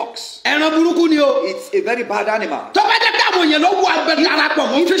fox. ẹran burúkú ni o It's a very bad animal. tó bá jẹ́ pé àwọn èèyàn ló wọ abẹ darapọ̀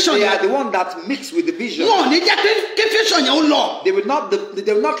mọ́ fíṣàn They are yẹn the one that mix with the vision. wọn ò ní jẹ́ kí fíṣàn yẹn ó lọ They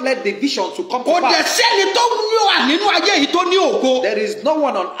will not let the vision to come to kò dẹ̀ pass. sẹ́ni tó wà nínú ayé yìí tó ní ògo There is no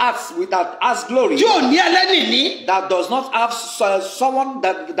one on earth that has glory tí ò ní ẹlẹ́nì ní that does not have someone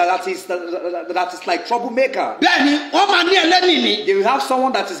that is like troublemaker. bẹ́ẹ̀ ni wọ́n máa ní ẹlẹ́nì ní They will have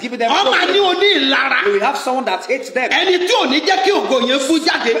someone that is giving them wọ́n máa ní problem. oní ìlara They will have someone that hates them. ẹni tí ò ní jẹ́ kí ògo yẹn bú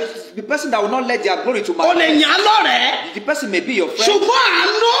jáde. The person that will not let their glory to O lè manifest. yàn án lọ́rẹ̀ẹ́. The person may be your friend, Ṣùgbọ́n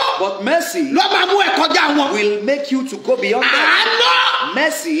àánú but mercy ló máa mú ẹ kọjá wọn. will make you to go beyond them. Àánú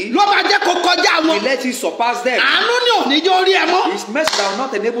Mercy ló máa jẹ́ kó kọjá wọn. will let you surpass them. Àánú ni ò ní jẹ́ orí ẹ mọ́. It's mercy that will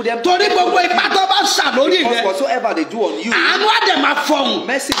not enable them to Torí gbogbo ipá tó bá ṣà lórí because rẹ. whatsoever they do on you, Àánú á dẹ̀ máa fọhùn.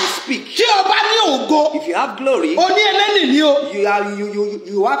 mercy will speak. Tí o bá ní ògo, If you have glory, o ní eléni ni o.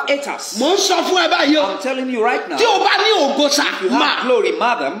 you have haters. Mò ń sọ fún ẹ báyìí o. I'm telling you right now, Tí o bá ní ògo sà, you have máa. glory,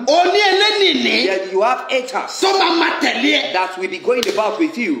 madam, O ní eléni ní that you have haters tó máa tẹ̀lé ẹ. that will be going about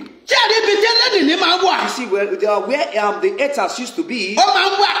with you. Tí ẹ̀rí ibi tí eléni ní máa wà. You see, where the haters used to be, Ó máa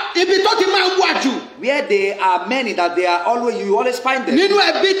ń wà ibi tó ti máa ń wà jù. where they are many that they are always, you always find them. Nínú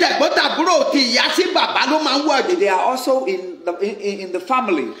ẹbí tẹ̀gbọ́ntàbúrò ti ìyá sí bàbá ló máa ń wà jù. They are also in the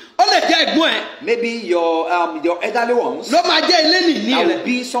family. Ó lè jẹ́ ẹ̀gbọ́n ẹ̀. Maybe your elderly ones. Ló máa jẹ́ eléni ní That rẹ̀. will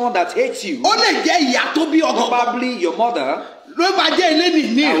be someone that hates you. Ó lè jẹ́ ìyá tó bí ọkọ. Probably your mother. Ló máa jẹ́ eléni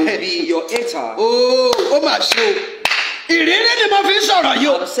ní That will rẹ̀. be your hater. Ó mà ṣe o. Ìrírí ni mo fi ń sọ̀rọ̀ yìí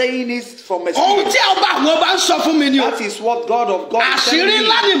o. I'm saying this from Ohun experience. tí ọba àwọn bá ń sọ fún mi ni o. That is what God of God is telling Àṣírí me.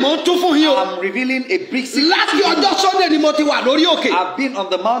 ńlá ni mò ń tún fún yín o. I'm revealing a big secret. Láti ọjọ́ Sunday ni mo ti wà lórí òkè. I've been on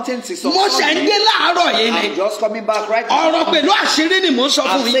the mountain since on Mo ṣẹ̀ ń Sunday. dé láàárọ̀ yìí ni. I'm just coming back right now. Ọ̀rọ̀ pẹ̀lú àṣírí ni mò ń sọ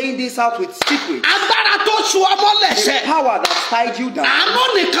I'm fún yín. saying this out with secret. Agbára tó su ọmọ The lẹ̀ṣẹ̀. power that tied you down. Àánú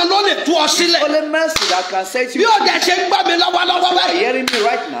nìkan ló lè tú ọ sílẹ̀. Only mercy that can set Bí you o free. dẹ̀ ṣe ń gbọ́ mi lọ́wọ́lọ́wọ́ You are báyìí. hearing me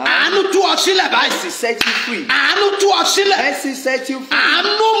right now. Àánú tú ọ sílẹ̀ báyìí. Mercy set you free. Àánú tú ọ sílẹ̀. Mercy set you free.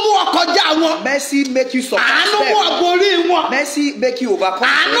 Àánú mú ọ kọjá wọn. Mercy make you surpass Àánú mú ọ them. borí wọn. Mercy make you overcome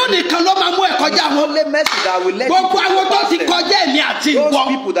Àánú them. nìkan ló máa mú ẹ kọjá wọn. Only mercy that will let you Gbogbo àwọn tó surpass ti them. kọjá èmi àti Those ìwọ.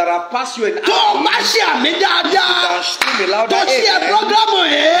 people that have passed you and Tó o bá ṣe àmì dáadáa. can scream a louder Tó ṣe amen. prógrámù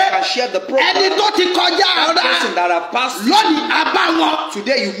yìí. Can share the program. Ẹni tó ti kọjá ọ̀rá. Person that have passed you. Lónìí a bá wọn.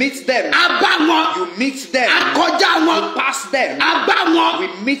 Today you meet them. A bá wọn. You meet them. A kọjá You wọn. pass them. A bá wọn. We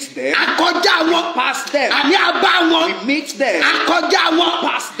meet them. A kọjá wọn. Pass them. Àní a bá wọn. We meet them. A kọjá wọn.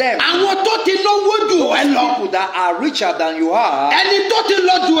 Pass them. Àwọn tó ti lówó jù ẹ lọ. People that are richer than you are. Ẹni tó ti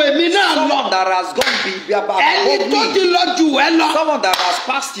lọ jù èmi náà Someone lọ. that has gone be above Ẹni tó ti me. lọ jù ẹ lọ. Someone that has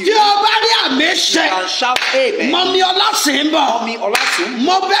passed you. Tí o bá rí àmì ṣe. Can shout amen. Mọ̀mí ọlásìn bọ̀. Mommy Olasun.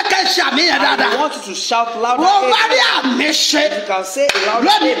 Mo fẹ́ kẹ́ ṣàmì yẹn I dáadáa. want you to shout louder Mo bá rí amen. àmì ṣe. You can say a louder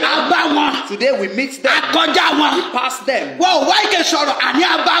Lónìí a amen. bá wọn. Today we meet them. A kọjá wọn. We pass them. Wọ́n ò wá ìkè sọ̀rọ̀ àní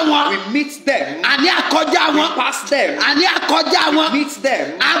a bá wọn. We meet them. Àní a kọjá We wọn. pass them. Àní a kọjá wọn. Meet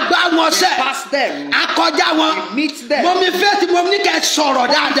them. A bá wọn We sẹ́. pass them. A kọjá wọn. We meet them. Mo mi fẹ́ tí mo ní kẹ́ sọ̀rọ̀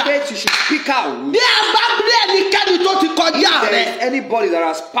dáadáa. Faith, you should speak out. Bí a bá rí ẹnikẹ́ni tó ti kọjá If there rẹ̀ is anybody that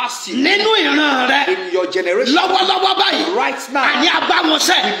has passed you nínú ìran rẹ̀ in your generation, lọ́wọ́lọ́wọ́ báyìí. right now, Àní a bá wọn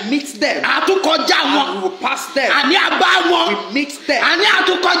sẹ́. we meet them A tún kọjá wọn. and we will pass them. Àní a bá wọn. We meet them. Àní a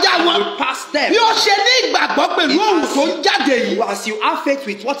tún kọjá wọn. We pass them. Bí ó ṣe ní ìgbàgbọ́ pẹ̀lú ohùn tó ń jáde yìí. As you have faith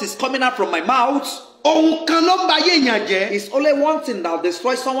with what is coming out from my mouth, Ohun kan ló ń ba ayé èèyàn jẹ́. it's only one thing that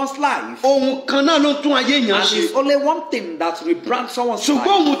destroys someone's life. Ohun kan náà ló ń tún ayé èèyàn And ṣe. it's only one thing that rebrands someone's Ṣùgbọ́n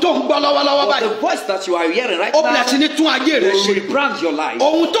life. ohun tó ń gbọ́ lọ́wọ́lọ́wọ́ But báyìí. the voice that you are hearing right Ó bẹ̀rẹ̀ sí ní now tún ayé rẹ̀ will ṣe. rebrand your life.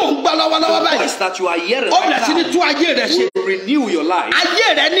 Ohun tó ń gbọ́ lọ́wọ́lọ́wọ́ The báyìí. voice that you are hearing Ó bẹ̀rẹ̀ sí ní right tún ayé rẹ̀ ṣe. now will renew your life.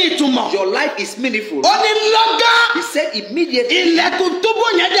 Ayé rẹ̀ ní ìtumọ̀. Your life is meaningful. Ó ní lọ́gán. He said immediately Ilẹ̀kùn túbú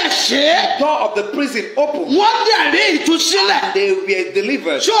yẹn dẹ̀ ṣe é. the door of the prison opened Wọ́n dẹ̀ rí ìtúsílẹ̀. and they were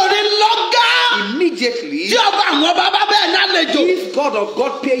delivered. Sórí lọ́gán. Immediately, Tí ọba àwọn bàbá bẹ́ẹ̀ nálejò. if God of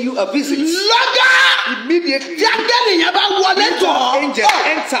God pay you a visit, Lọ́gán. immediately Tí áńgẹ́lì yẹn bá wọlé the tọ̀. angel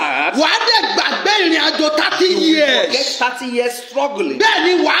entered. Wàá dẹ̀ gbàgbé ìrìn àjò 30 You will years. forget 30 years struggling. Bẹ́ẹ̀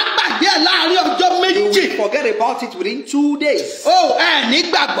ni wàá gbàgbé ẹ̀ láàrin ọjọ́ You méjì. will forget about it within 2 days. Ó ẹ̀ ní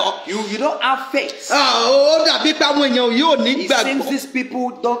gbàgbọ́. You don't have faith. Ó dàbí pé àwọn èèyàn yóò ní It seems gbàgbọ́. these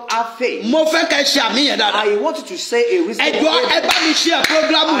people don't have faith. Mo fẹ́ kẹ́ ṣe àmì yẹn dáadáa. I want you to say a reasonable Ẹjọ́ ẹ bá mi ṣe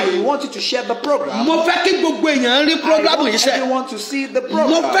prógrámù I yìí. want you to share the program. Mo fẹ́ kí gbogbo èèyàn rí I prógrámù want yìí sẹ́. everyone to see the Mo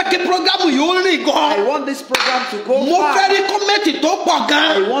fẹ́ program. kí prógrámù yìí ó rìn I gan. want this program to go Mo fẹ́ far. rí kọ́mẹ́ǹtì tó pọ̀ I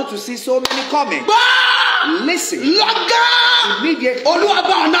gan. want to see so many comments. Gbọ́! Listen. Lọ́gán! Immediately Olúwa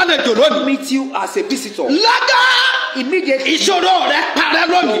bá ọ̀nà àlejò lónìí. meet you as a visitor. Lọ́gán! Immediately Ìṣòro rẹ parẹ́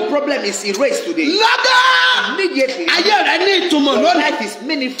lónìí. your problem is erased today. Lọ́gán! Immediately Ayé rẹ ní ìtumọ̀ your lónìí. life is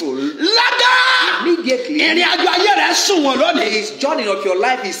meaningful. Lọ́gán! Immediately Ìrìn àjò ayé rẹ sunwọ̀n lónìí. this journey of your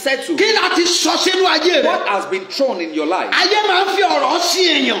life is settled. Kí láti sọ sínú ayé rẹ? What has been thrown in your life? Ayé máa ń fi ọ̀rọ̀ sí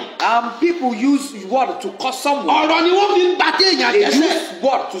èèyàn. People use word to cause someone. Ọ̀rọ̀ ni wọ́n fi ń ba tí èèyàn They jẹ́sẹ̀. use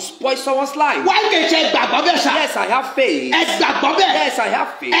word to spoil someone's life. Wáyé kìí ṣe gbàgbọ́ bẹ́ẹ̀ sá. Yes, I have faith. Ẹ gbàgbọ́ bẹ́ẹ̀. Yes, I have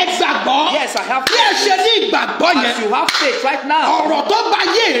faith. Ẹ gbàgbọ́. Yes, I have Bí ẹ ṣe ní ìgbàgbọ́ As yẹn. you have faith right now, Ọ̀rọ̀ tó ba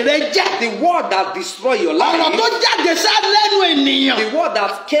ayé rẹ jẹ́. the word that destroy your Ọ̀rọ̀ life, tó jáde sá lẹ́nu ènìyàn. the word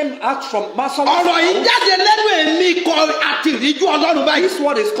that came out from someone's Ọ̀rọ̀ ọ̀rọ̀ yìí jáde lẹ́nu èmi kọ àti ìríjú ọlọ́run báyìí. This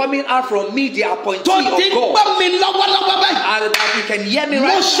word is coming out from me, the appointee tó of ti God. gbọ́ mi lọ́wọ́lọ́wọ́ báyìí. And that you can hear me mo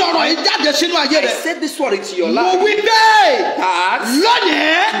right now. sọ̀rọ̀ yìí jáde sínú ayé I rẹ̀. said this word into your mo life. wí bẹ́ẹ̀. That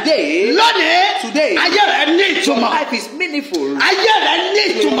lónìí today, ayé rẹ̀ ní your ìtumọ̀. life is meaningful. ayé rẹ̀ ní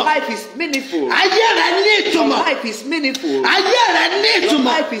Your ìtumọ̀. life is meaningful. ayé rẹ̀ ní Your ìtumọ̀. life is meaningful. ayé rẹ̀ ní Your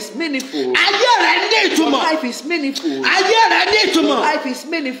ìtumọ̀. life is meaningful. ayé rẹ̀ ní Your ìtumọ̀. life is meaningful. ayé rẹ̀ ní Your ìtumọ̀. life is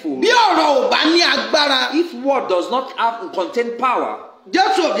meaningful. bí ọ̀rọ̀ ò bá ní agbára. If word does not have contain power,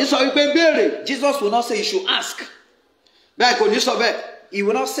 jésù ò ní sọ wípé béèrè. Jesus will not say you should ask. bẹ́ẹ̀ kò ní sọ bẹ́ẹ̀. He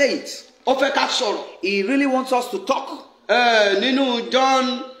will not say it. ó fẹ́ ká sọ̀rọ̀. He really wants us to talk. Nínú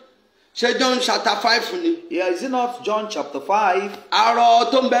John chapter 5 ni. Yeah, is it not John chapter 5? Arọ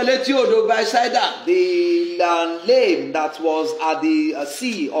tó ń bẹ létí odò Bethsaida. The lame that was at the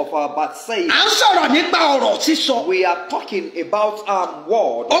sea of Bethsaida. À ń sọ̀rọ̀ nípa ọ̀rọ̀ sísọ. We are talking about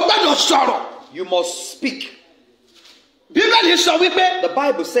word. Ó gbọ́dọ̀ sọ̀rọ̀. You must speak. Bíbélì sọ wípé The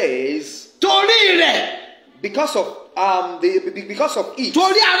Bible says torí rẹ̀, because of because of it,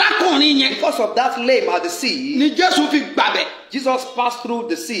 torí arákùnrin yẹn because of that lame at the sea, ni Jésù fi gbàbẹ̀. Jesus passed through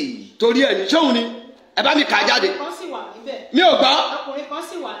the sea. Torí ẹ̀ ní sóhun ni ẹ bá mi kà á jáde. kan sì wà níbẹ̀. Mi ò gbọ́. Ọkùnrin kan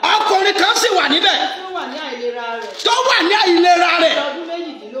sì wà níbẹ̀. Ọkùnrin kan sì wà níbẹ̀ Tó wà ní àìlera rẹ̀. tó wà ní àìlera rẹ̀ Ọdún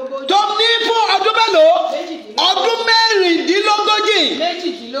méjìdínlógójì. tó ní fún ọdún mélòó? Ọdún mẹ́rìndínlógójì.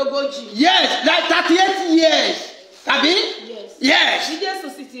 Méjìdínlógójì. Yes, like 38 years. Tàbí? Yes. Yes. Bí Jésù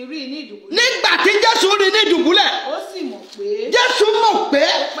sì ti rí i ní ìdùbúlẹ̀. Nígbà tí Jésù rí ní ìdùbúlẹ̀, Ó sì mọ̀ pé Jésù mọ̀ pé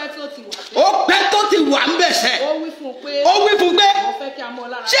ó pẹ́ tó ti wà pé. ó pẹ́ tó ti wà ń bẹ̀sẹ̀. Ó wí fún un pé Ó wí fún pé mo fẹ́ kí a mọ́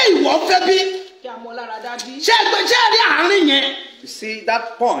lára. ṣé ìwọ fẹ́ bí? Kí a mọ́ lára dá bí. Ṣé ẹgbẹ́ ṣé ẹ rí àárín yẹn? You see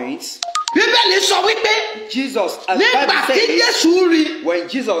that point? Bíbélì sọ wípé Jesus, as the nígbà Bible tí says, Jésù rí, when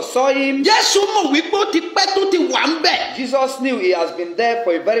Jesus saw him, Jésù mọ̀ wípé ó ti pẹ́ tó ti wà ń bẹ̀. Jesus knew he has been there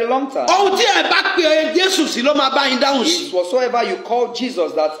for a very long time. Ohun tí ẹ bá pe Jésù sí ló máa bá yín dáhùn sí. It's whatsoever you call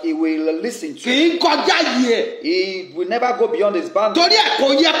Jesus that he will listen to. Kì í kọjá yìí ẹ̀. He will never go beyond his boundaries. Torí ẹ̀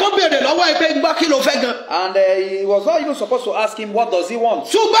kò yẹ kó béèrè lọ́wọ́ ẹ pé gbọ́ kí ló fẹ́ gan. And he was not even supposed to ask him what does he want.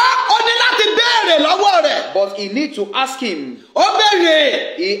 Ṣùgbọ́n ó ní láti béèrè lọ́wọ́ rẹ̀. But he need to ask him. Ó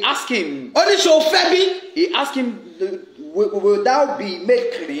béèrè. He asked him. Ó ní ṣé o fẹ́ bí? He asked him, will thou be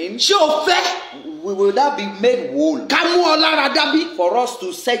made clean? Ṣé o fẹ́ Will thou be made whole? ká mú ọ lára dábí? For us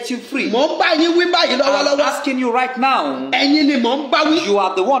to set you free. Mò ń bá yín wí báyìí I'm lọ́wọ́lọ́wọ́. asking you right now. Ẹ̀yin ni mò ń bá wí. You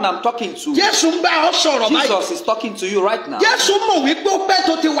are the one I'm talking to. Jésù ń bá ọ sọ̀rọ̀ báyìí. Jesus is talking to you right now. Jésù mọ̀ wípé ó pẹ́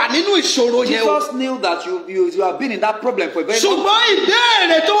tó ti wà nínú ìṣòro yẹn o. Jesus knew that you have been in that problem for a very long time. Ṣùgbọ́n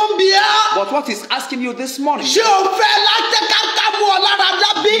ìbéèrè tó ń bi ẹ́. But what he's asking you this morning, Ṣé o fẹ́ láti ká mú ọ lára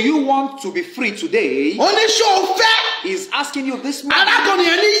do dábí? you want to be free today? Ó ní ṣé o fẹ́? He's asking you this morning. Arákùnrin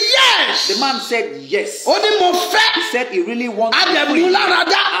yẹn ní yes. The man said yes. Ó ní mo fẹ́. He said he really wants to be Adẹ̀mú free. lára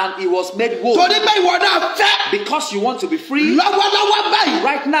dá. And he was made whole. Torí pé ìwọ náà fẹ́. Because you want to be free, Lọ́wọ́lọ́wọ́ báyìí.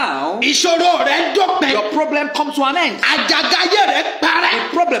 right now, Ìṣòro rẹ̀ dópin. your problem comes to an end. Àjàgà ayé rẹ̀ parẹ́.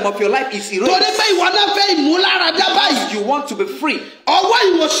 The problem of your life is Torí erased. pé ìwọ náà fẹ́ ìmúláradá báyìí. You want to be free.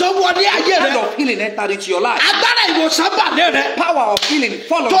 Ọwọ́ ìwòsàn wọlé ayé Kind rẹ̀. of healing entered into your life. Agbára ìwòsàn bàlẹ̀ rẹ̀. Power of healing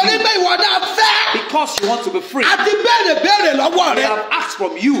follows Torí you. pé ìwọ náà fẹ́. Because you want to be free. Àti béèrè lọ́wọ́ They rẹ̀. have asked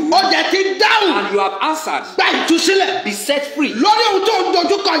from you Ó jẹ́ ti dáhùn. and you have answered. Gba ìtúsílẹ̀. Be set free Lórí ohun tó ń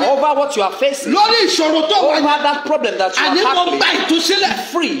dojúkọ yẹn. over what you are facing. Lórí ìṣòro tó wà Over yẹn. that problem that you Àní are mo gba tackling.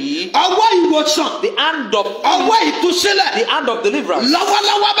 ìtúsílẹ̀. Free. Ọwọ́ ìwòsàn. The hand of Ọwọ́ ìtúsílẹ̀. the hand of deliverance.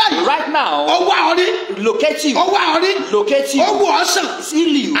 Lọ́wọ́lọ́wọ́ báyìí. Right now, Ọwọ́ orí. locate you. Ọwọ́ orí. Locate you. Ọwọ́ ọ̀sán.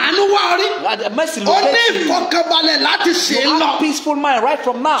 Heal you. Àánú wá orí. Let mercy Ó ní locate you. ìfọkànbalẹ̀ láti ṣe é You lọ. have peaceful mind right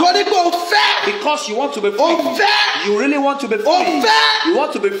from now. Torí pé o fẹ́. Because you want to be free. O fẹ́. You really want to be free. O fẹ́. You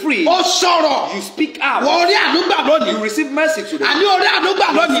want to be free. O sọ̀rọ̀. You speak out. Wọ orí ànúgbà You lónìí. receive mercy today. Àní orí ànúgbà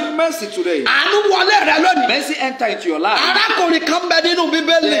You lónìí. receive mercy today. Àánú wọlé rẹ lónìí. Mercy enter into your life. Arákùnrin kan bẹ nínú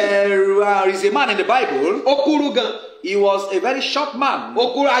Bíbélì. There is a man in the Bible. Ó kúrú gan. He was a very short man.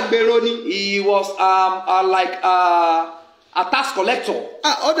 Ó kúrú agbèrò ni. He was like a tax collector.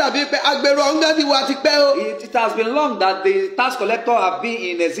 Ó dàbí pé agbèrò ọ̀hún gan ti wà ti pẹ́ o. It has been long that the tax collector have been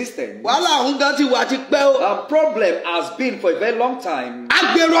in existence. Wàhálà ọ̀hún gan ti wà ti pẹ́ o. A problem has been for a very long time.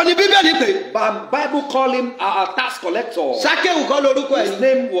 Agbèrò ni Bíbélì pè. But Bible call him a tax collector. Sákéwù kọ́ lorúkọ ẹ̀. His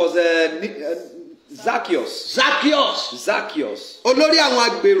name was Zacchaeus. Zacchaeus. Olórí àwọn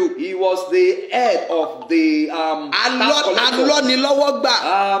agbèrò. He was the head of the tax collector. Alọ́nilọ́wọ́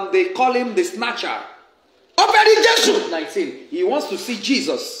gbà. They call him the snatcher. Ó fẹ́ rí Jésù. 19. He wants to see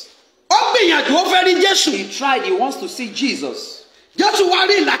Jesus. Ó gbìyànjú ó fẹ́ rí Jésù. He tried. He wants to see Jesus. Jésù wá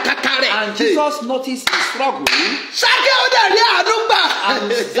rí ìlàkàkà rẹ̀. And Jesus noticed his struggle. Sákéwù dẹ̀ rí àánú gbà.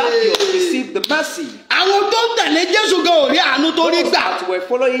 And Zacchaeus received the mercy. àwọn tó ń tẹ̀lé Jésù gan ò rí àánú tó rí Those gbà. that were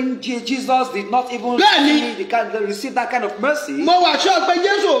following Jesus did not even Bẹ́ẹ̀ni. receive that kind of mercy. mo wà sọ pé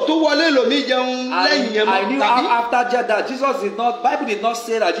Jésù ò tó wọlé lòmí jẹun lẹ́yìn yẹn I knew mọ́ tàbí. after that Jesus did not, Bible did not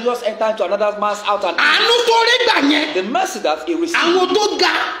say that Jesus entered into another man's house and àánú tó rí gbà yẹn the mercy that he received. àwọn tó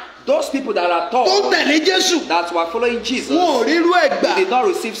ga Those people that are tó ń tall, tẹ̀lé Jésù that were following Jesus, wọn ò rírú ẹ̀ gbà. they did not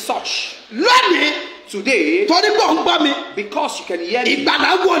receive such. lónìí Today, torí pé ò ń gbọ́ mi because you can hear me,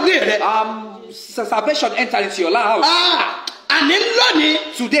 ìgbàlá wọlé rẹ. salvation entered into your house. àní lónìí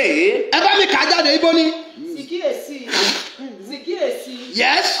Today, ẹ bá mi kà á jáde ibo ni. sì kíyèsí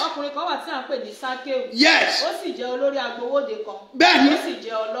yes ọkùnrin kan wà tí à ń pè ní Sákéù. yes ó sì jẹ́ olórí agbowóde kan. Bẹ́ẹ̀ni. ó sì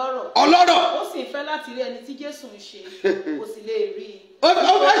jẹ́ ọlọ́rọ̀. ọlọ́rọ̀ ó sì fẹ́ láti rí ẹni tí Jésù ń ṣe kò sì lè rí i. ó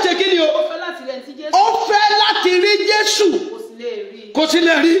fẹ́ ṣe kí ni ó o fẹ́ láti rí ẹni tí Jésù ó fẹ́ láti rí Jésù kò sì lè rí i. kò sí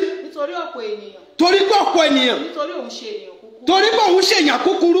lè rí nítorí ọ̀pọ̀ ènìyàn. torí pé ọ̀pọ̀ ènìyàn nítorí òun ṣe ènìyàn kúkú. torí pé òun ṣèyàn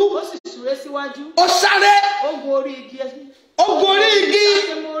kúkúrú ó sì súré síwájú. ó sáré ó gun orí igi. ó gorí igi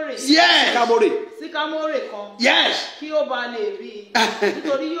yes Kamore, síkámórè kan. yes kí ó ba lè rí i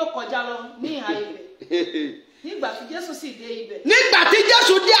nítorí yóò kọjá lọ ní ìhà ibẹ̀. nígbà tí Jésù sì dé ibẹ̀. nígbà tí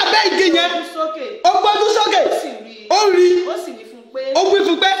Jésù dé abẹ́ igi ó yẹn gbójú sókè. ó gbójú sókè ó sì rí i. ó rí ó sì wí fún un pé. ó wí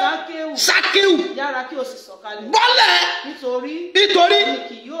fún pé Sákéù. Sákéù yára kí o sì sọ̀kalẹ̀. bọ́lẹ̀ nítorí èmi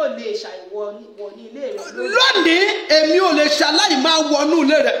kì yóò lè ṣàìwọ ní ilé rẹ lónìí. lónìí èmi ò lè ṣaláì máa wọnú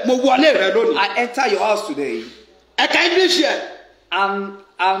ilé rẹ mo wọlé rẹ lónìí. I enter your house today. ẹ̀ka English yẹn.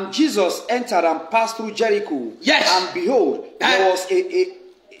 And Jesus entered and passed through Jericho. Yes. And behold,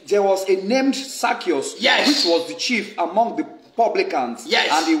 there was a named Zacchaeus, Yes. which was the chief among the publicans. Yes.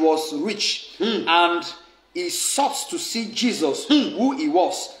 And he was rich. And he sought to see Jesus, who he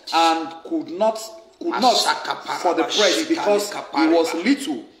was, and could not for the press, because he was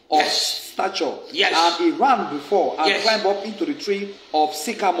little of Yes. stature. Yes. And he ran before and Yes. climbed up into the tree of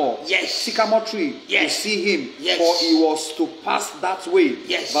sycamore. Yes. Sycamore tree, Yes. to see him, Yes. for he was to pass that way.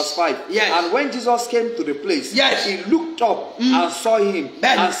 Yes. Verse 5. Yes. And when Jesus came to the place, Yes. he looked up and saw him,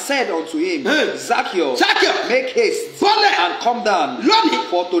 Then. and said unto him, Zacchaeus, Zacchaeus, make haste Bọ́lẹ̀. and come down, Lónìí.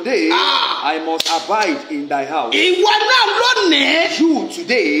 for today Ah. I must abide in thy house. ìwọ náà lónìí You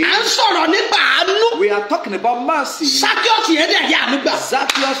today, à ń sọ̀rọ̀ nípa àánú. we are talking about mercy. Sákíọ̀sì yẹn dẹ̀ rí àánú gbà.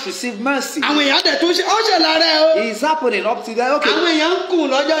 Zacchaeus received mercy. àwọn èèyàn dẹ̀ tún ṣe ó ṣe lára ẹ o. It's happening up to there. Okay. àwọn èèyàn ń kùn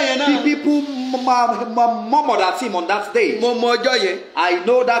lọ́jọ́ yẹn náà. People murmured at him on that day. mo mọ ọjọ́ yẹn I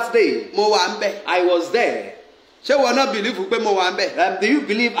know that day. mo wà ń bẹ̀. I was there. ṣé wọn náà bìlífù pé mo wà ń bẹ̀. Do you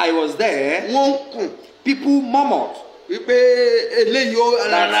believe I was there? wọ́n ń kùn People murmured wípé eléyìí ó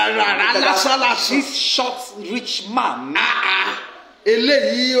rárá lásán lásán. this short rich man.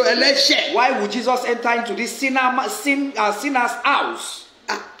 eléyìí ẹlẹ́ṣẹ̀. Why would Jesus enter into this sinner's house?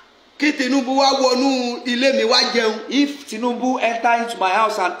 kí Tinubu wá wọnú ilé mi wá jẹun. If Tinubu enter into my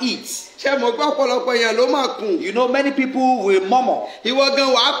house and eat, ṣé mo gbọ́ ọ̀pọ̀lọpọ̀ èèyàn ló máa kùn. you know many people will murmur. ìwọ gan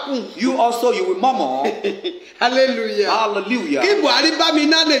wàá kùn. You also you will murmur. hallelujah. Hallelujah. kí Buhari bá mi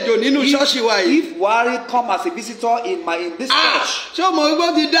nálejò nínú ṣọ́ọ̀ṣì wa yìí. If Buhari come as a visitor in this church, ṣé o mọ̀ wípé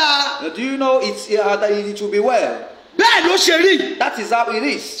ó ti dáa. do you know that it will be well? bẹ́ẹ̀ ló ṣe rí. That is how it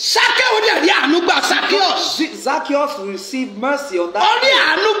is. Sákẹ́wò dẹ̀ rí àánú gbà Sákẹ́ọ̀sì. Zacchaeus received mercy on that ó rí day.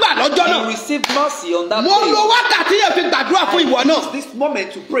 àánú gbà lọ́jọ́ He náà. received mercy on that mo day. lo wákàtí yẹn fi gbàdúrà fún ìwọ náà. This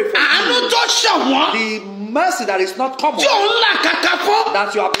moment to pray for àánú you. tó ṣọ̀wọ́n The mercy that is not common, tí ò ń là kàkà fún.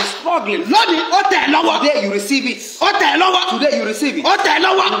 that you have been struggling. lónìí ó tẹ̀ ẹ́ lọ́wọ́. Today you receive it. ó tẹ̀ ẹ́ lọ́wọ́. Today you receive it. ó tẹ̀ ẹ́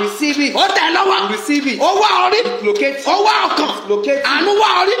lọ́wọ́. You receive it. ó tẹ̀ ẹ́ lọ́wọ́. You receive it. ó wá orí. Locate. ó wá ọkàn. Locate. àánú wá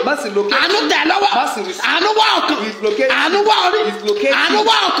orí. Mercy locate. àánú tẹ̀ ẹ́ lọ́wọ́. Mercy receive. àánú wá ọkàn. It's located. àánú wá orí. It's located. àánú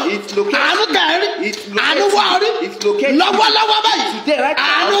wá ọkàn. It's located. àánú tẹ̀ ẹ́ rí. It's located. àánú wá orí. It's located. lọ́wọ́lọ́wọ́ báyìí. Today, right now.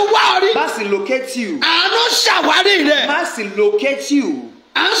 àánú wá orí. Mercy locate you. àánú ṣàwárí rẹ̀. Mercy locate you.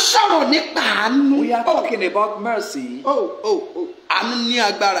 à ń sọ̀rọ̀ nípa àánú. We are talking about mercy. àánú ní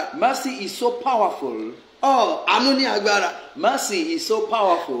agbára. Mercy is so powerful. àánú ní agbára. Mercy is so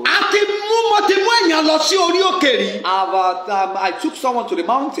powerful. mo ti mú èèyàn lọ sí orí òkè rí. I took someone to the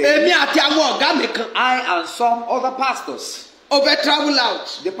mountain. èmi àti àwọn ọ̀gá mi kan. I and some other pastors. ó fẹ́ travel out.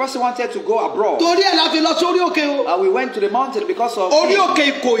 The person wanted to go abroad. torí ẹ̀ la fi lọ sí orí òkè o. We went to the mountain because of orí him.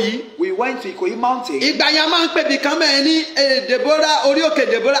 òkè Ìkòyí. We went to Ikoyi mountain. ìgbà yẹn a máa ń pè bí kan bẹ́ẹ̀ ní Deborah orí òkè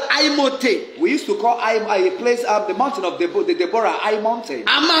Deborah Aimote. We used to call a place the mountain of the Deborah High Mountain.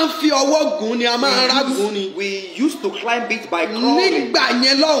 a máa ń fi ọwọ́ gùn ni a máa ń rá gùn ni. We used to climb it by crawling. nígbà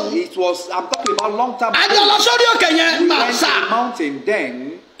yẹn lọ́hùn. It was, I'm talking about long time a jọ lọ sórí òkè yẹn We máa went to the sà. mountain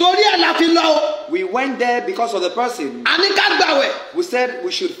then. torí ẹ̀ la fi lọ o. We went there because of the person. a ní ká gbàwẹ̀. We said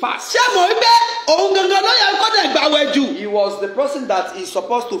we should fast. ṣé mo rí bẹ́ẹ̀ òun gangan ló yẹ kó dẹ̀ gbàwẹ̀ jù. He was the person that is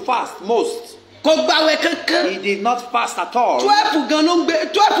supposed to fast most. kò gbàwẹ̀ kankan. He did not fast at all. 12 gan ló ń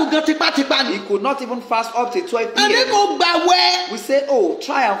gbé 12 gan tipátipá ni. He could not even fast up to 12 a ní p.m. kò gbàwẹ̀. We say, oh,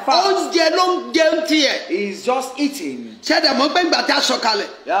 try and fast. oúnjẹ ló ń jẹun tiẹ̀. He's just eating. ṣẹ́dẹ̀ mọ́ pé ìgbà tí a sọ̀kalẹ̀.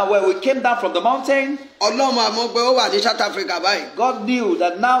 Yeah, when we came down from the mountain, ọlọ́run àmọ́ pé ó wà ní South Africa báyìí. God knew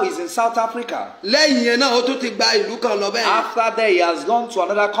that now he's in South Africa. lẹ́yìn yẹn náà ó tún ti gba ìlú kan lọ bẹ́ẹ̀. After that, he has gone to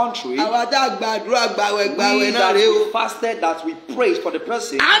another country. àwa tá a gbàdúrà gbàwẹ̀ We náà that rèé o. we fasted, that we prayed for the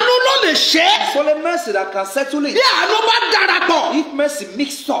person. àánú ló lè ṣe é. It's only mercy that can settle it. bí àánú bá darapọ̀. If mercy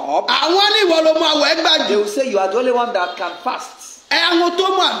mixed up, àwọn ní ìwọ ló mọ àwẹ̀ they gbàjù. will say you are the only one that can fast. àwọn tó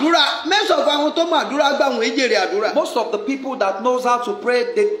mọ àdúrà mẹ́sàn-án fún àwọn tó mọ àdúrà gbà wọ́n èjèrè àdúrà. Most of the people that knows how to pray,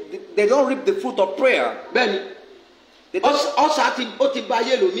 they don't reap the fruit of prayer. bẹ́ẹ̀ni They don't, ọ̀sà ó ti bà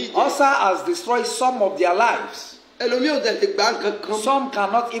ayé ẹlòmíì jẹ́. ulcer has destroyed some of their lives. ẹlòmíì ò tẹ̀lé gbà kankan. Some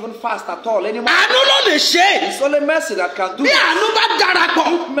cannot even fast at all anymore. àánú ló lè ṣe é. It's only mercy that can do bí it. àánú bá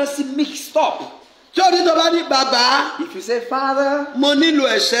darapọ̀. If mercy mixed up, tí o ní tó bá ní bàbá if you say, Father, mo nílò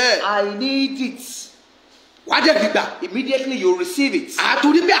ẹ̀ṣẹ̀ I need it, wá jẹ́ gbígbà. immediately you receive it.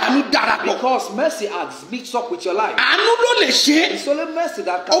 àtúrí bí àánú darapọ̀. Because mercy has mixed up with your life. àánú ló lè ṣe é. It's only mercy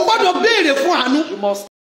that o can. gbọ́dọ̀ béèrè fún àánú. You must